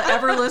one will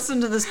ever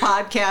listen to this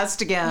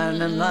podcast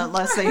again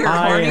unless they hear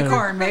horny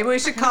corn. Maybe we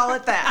should call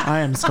it that. I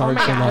am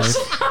scarred for life.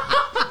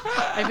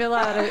 I feel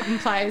that it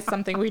implies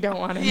something we don't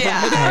want to imply.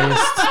 Yeah.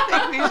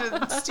 I think we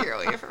should steer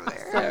away from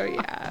there. So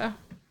yeah,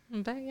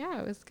 but yeah,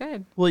 it was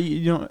good. Well,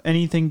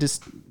 anything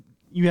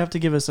you have to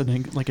give us a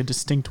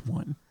distinct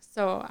one.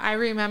 So I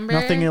remember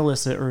Nothing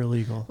illicit or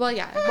illegal. Well,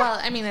 yeah. Well,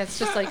 I mean, it's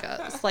just like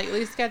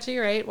slightly sketchy,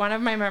 right? One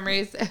of my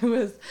memories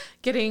was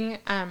getting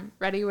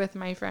ready with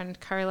my friend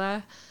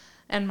Carla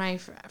and my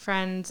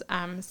friend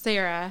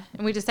Sarah,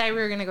 and we decided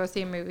we were going to go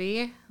see a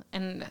movie,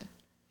 and I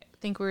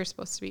think we were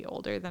supposed to be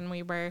older than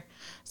we were.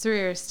 So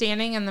we were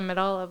standing in the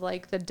middle of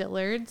like the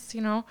Dillards,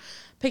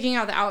 picking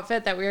out the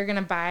outfit that we were going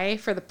to buy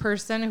for the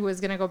person who was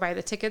going to go buy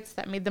the tickets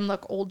that made them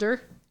look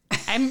older.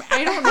 I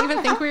don't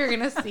even think we were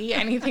going to see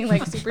anything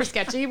like super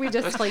sketchy. We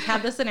just like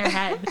had this in our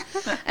head.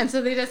 And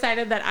so they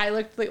decided that I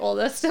looked the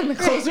oldest in the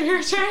clothes we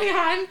were trying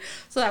on.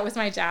 So that was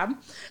my job.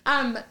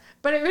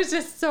 But it was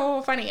just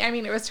so funny. I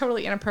mean, it was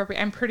totally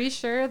inappropriate. I'm pretty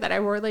sure that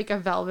I wore like a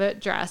velvet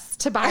dress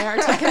to buy our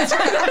tickets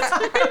for this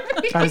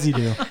movie. As you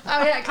do. Oh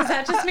yeah, because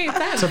that just made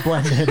sense. To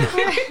blend in.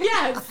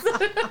 Yes.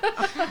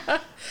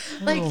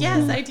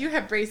 Yes, I do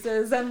have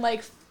braces and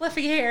like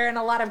fluffy hair and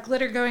a lot of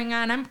glitter going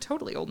on. I'm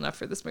totally old enough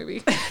for this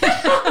movie.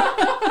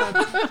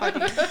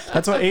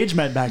 That's what age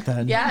meant back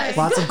then. Yes.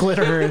 Lots of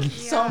glitter and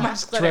So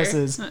much glitter.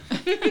 dresses.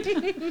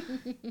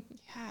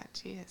 Yeah,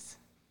 jeez.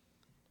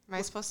 Am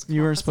I supposed to?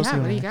 You come were up supposed Yeah,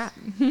 to. what do you got?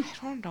 with-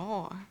 I don't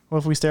know. Well,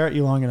 if we stare at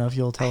you long enough,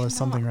 you'll tell I us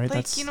something, know, right? like,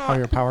 That's you know, how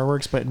your power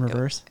works, but in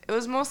reverse. It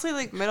was mostly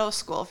like middle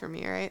school for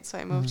me, right? So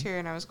I moved here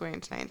and I was going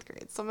into 9th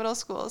grade. So middle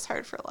school is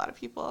hard for a lot of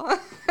people.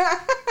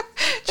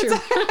 True.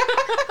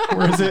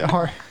 Or is it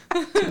hard?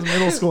 Is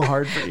middle school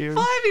hard for you?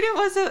 Well, I mean, it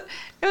wasn't.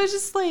 It was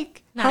just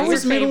like, Not How your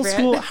was middle favorite.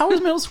 school? How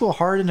was middle school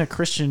hard in a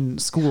Christian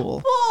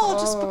school? well,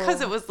 just because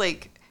it was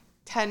like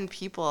 10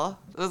 people.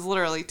 It was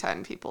literally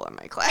 10 people in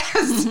my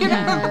class. You know?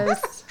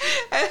 Yes.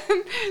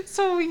 And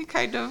so we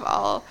kind of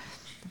all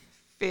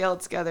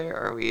failed together,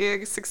 or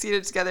we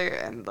succeeded together.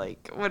 And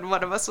like when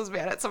one of us was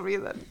mad at somebody,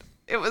 then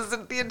it was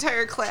the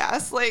entire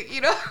class. Like,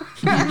 you know,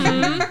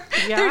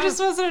 Yeah. there just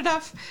wasn't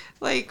enough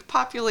like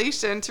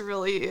population to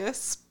really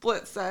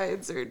split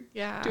sides or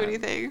Yeah. do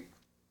anything.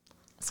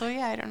 So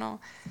yeah, I don't know.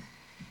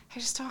 I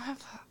just don't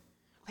have.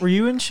 Were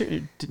you in?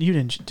 Did you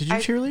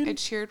cheerlead? I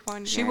cheered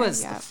one year. She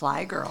was yeah. the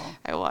fly girl.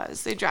 I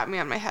was. They dropped me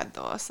on my head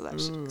though, so that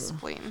should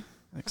explain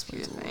a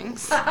few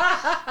things.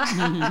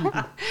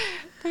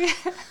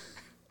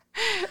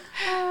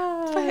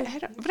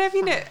 But I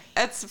mean,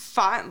 it's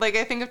fun. Like,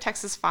 I think of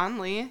Texas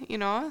fondly, you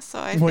know. So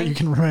I What think, you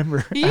can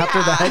remember yeah.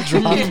 after the head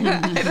drop.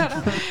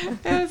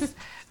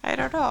 I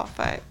don't know,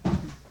 but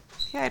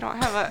yeah, I don't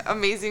have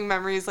amazing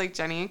memories like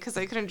Jenny because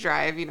I couldn't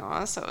drive, you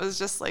know. So it was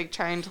just like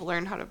trying to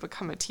learn how to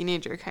become a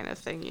teenager kind of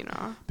thing, you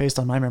know. Based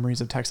on my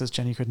memories of Texas,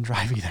 Jenny couldn't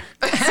drive either.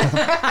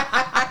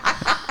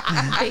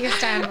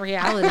 Based on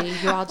reality,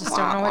 you all just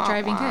don't know what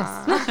driving is.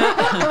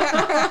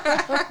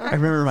 I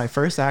remember my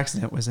first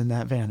accident was in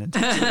that van in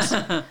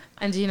Texas.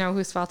 And do you know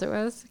whose fault it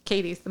was?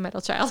 Katie's the middle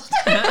child.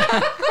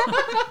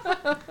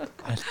 I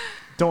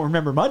don't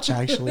remember much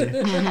actually.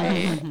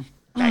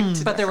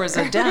 But there was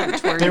a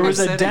dent. Where There you were was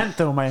a sitting. dent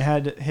though. My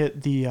head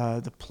hit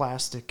the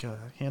plastic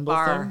handle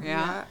Bar, thing.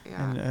 yeah.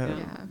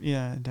 And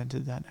Yeah. it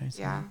dented that nice.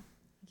 Yeah.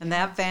 And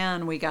that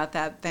van, we got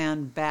that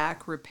van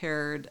back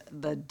repaired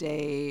the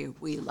day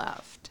we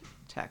left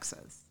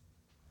Texas.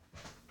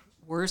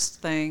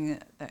 Worst thing,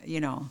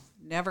 you know,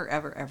 never,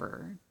 ever,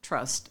 ever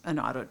trust an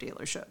auto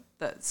dealership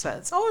that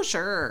says, oh,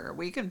 sure,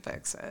 we can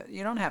fix it.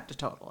 You don't have to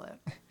total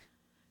it.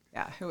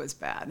 Yeah, it was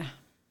bad.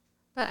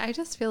 But I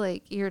just feel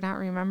like you're not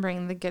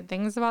remembering the good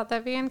things about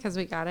that van because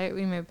we got it,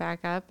 we moved back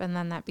up, and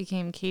then that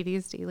became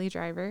Katie's daily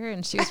driver,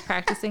 and she was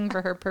practicing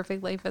for her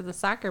perfect life as a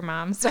soccer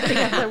mom starting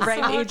at the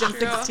right age of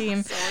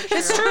 16.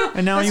 It's true.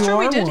 And now That's you true. are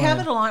We did one. have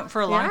it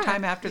for a long Yeah.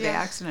 time after the Yeah.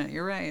 accident.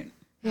 You're right.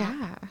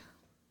 Yeah.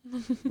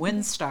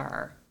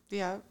 Windstar.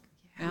 Yeah.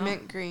 Yeah.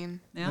 Mint green.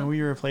 Yeah. And we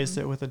replaced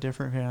it with a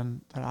different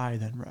van that I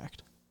then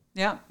wrecked,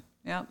 Yep.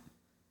 Yep.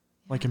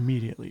 like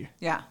immediately.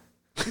 Yeah.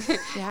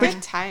 Yeah.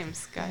 Good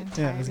times. Good times.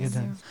 Yeah, it was a good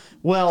time.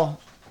 Well,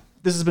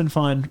 this has been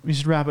fun. We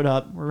should wrap it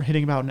up. We're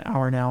hitting about an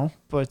hour now,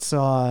 but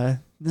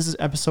this is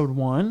episode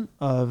 1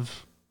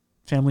 of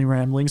Family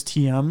Ramblings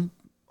TM,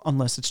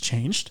 unless it's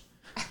changed.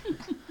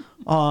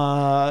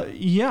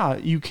 Yeah,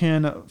 you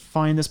can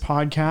find this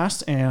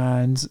podcast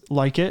and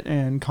like it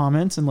and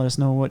comment and let us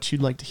know what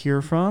you'd like to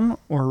hear from,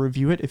 or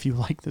review it if you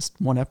like this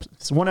one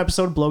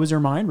episode blows your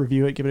mind.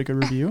 Review it, give it a good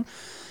review.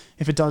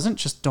 If it doesn't,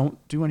 just don't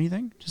do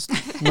anything. Just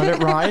let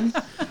it ride.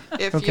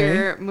 If Okay.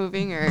 you're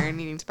moving or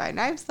needing to buy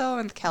knives, though,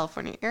 in the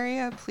California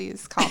area,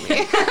 please call me.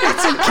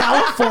 It's in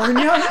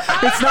California.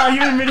 It's not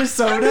even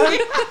Minnesota.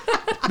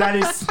 That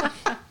is.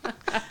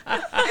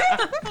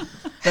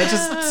 That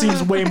just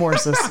seems way more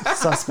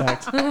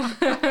suspect.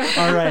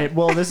 All right.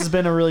 Well, this has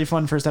been a really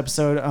fun first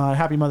episode.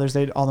 Happy Mother's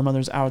Day to all the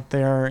mothers out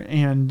there.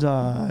 And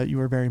you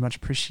are very much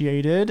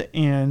appreciated.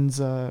 And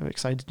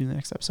excited to do the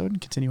next episode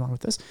and continue on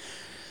with this.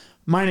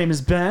 My name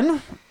is Ben.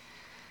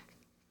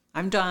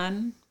 I'm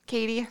done.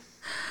 Katie.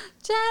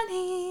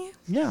 Jenny.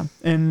 Yeah.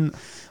 And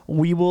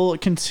we will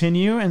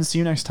continue and see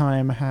you next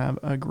time. Have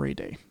a great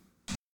day.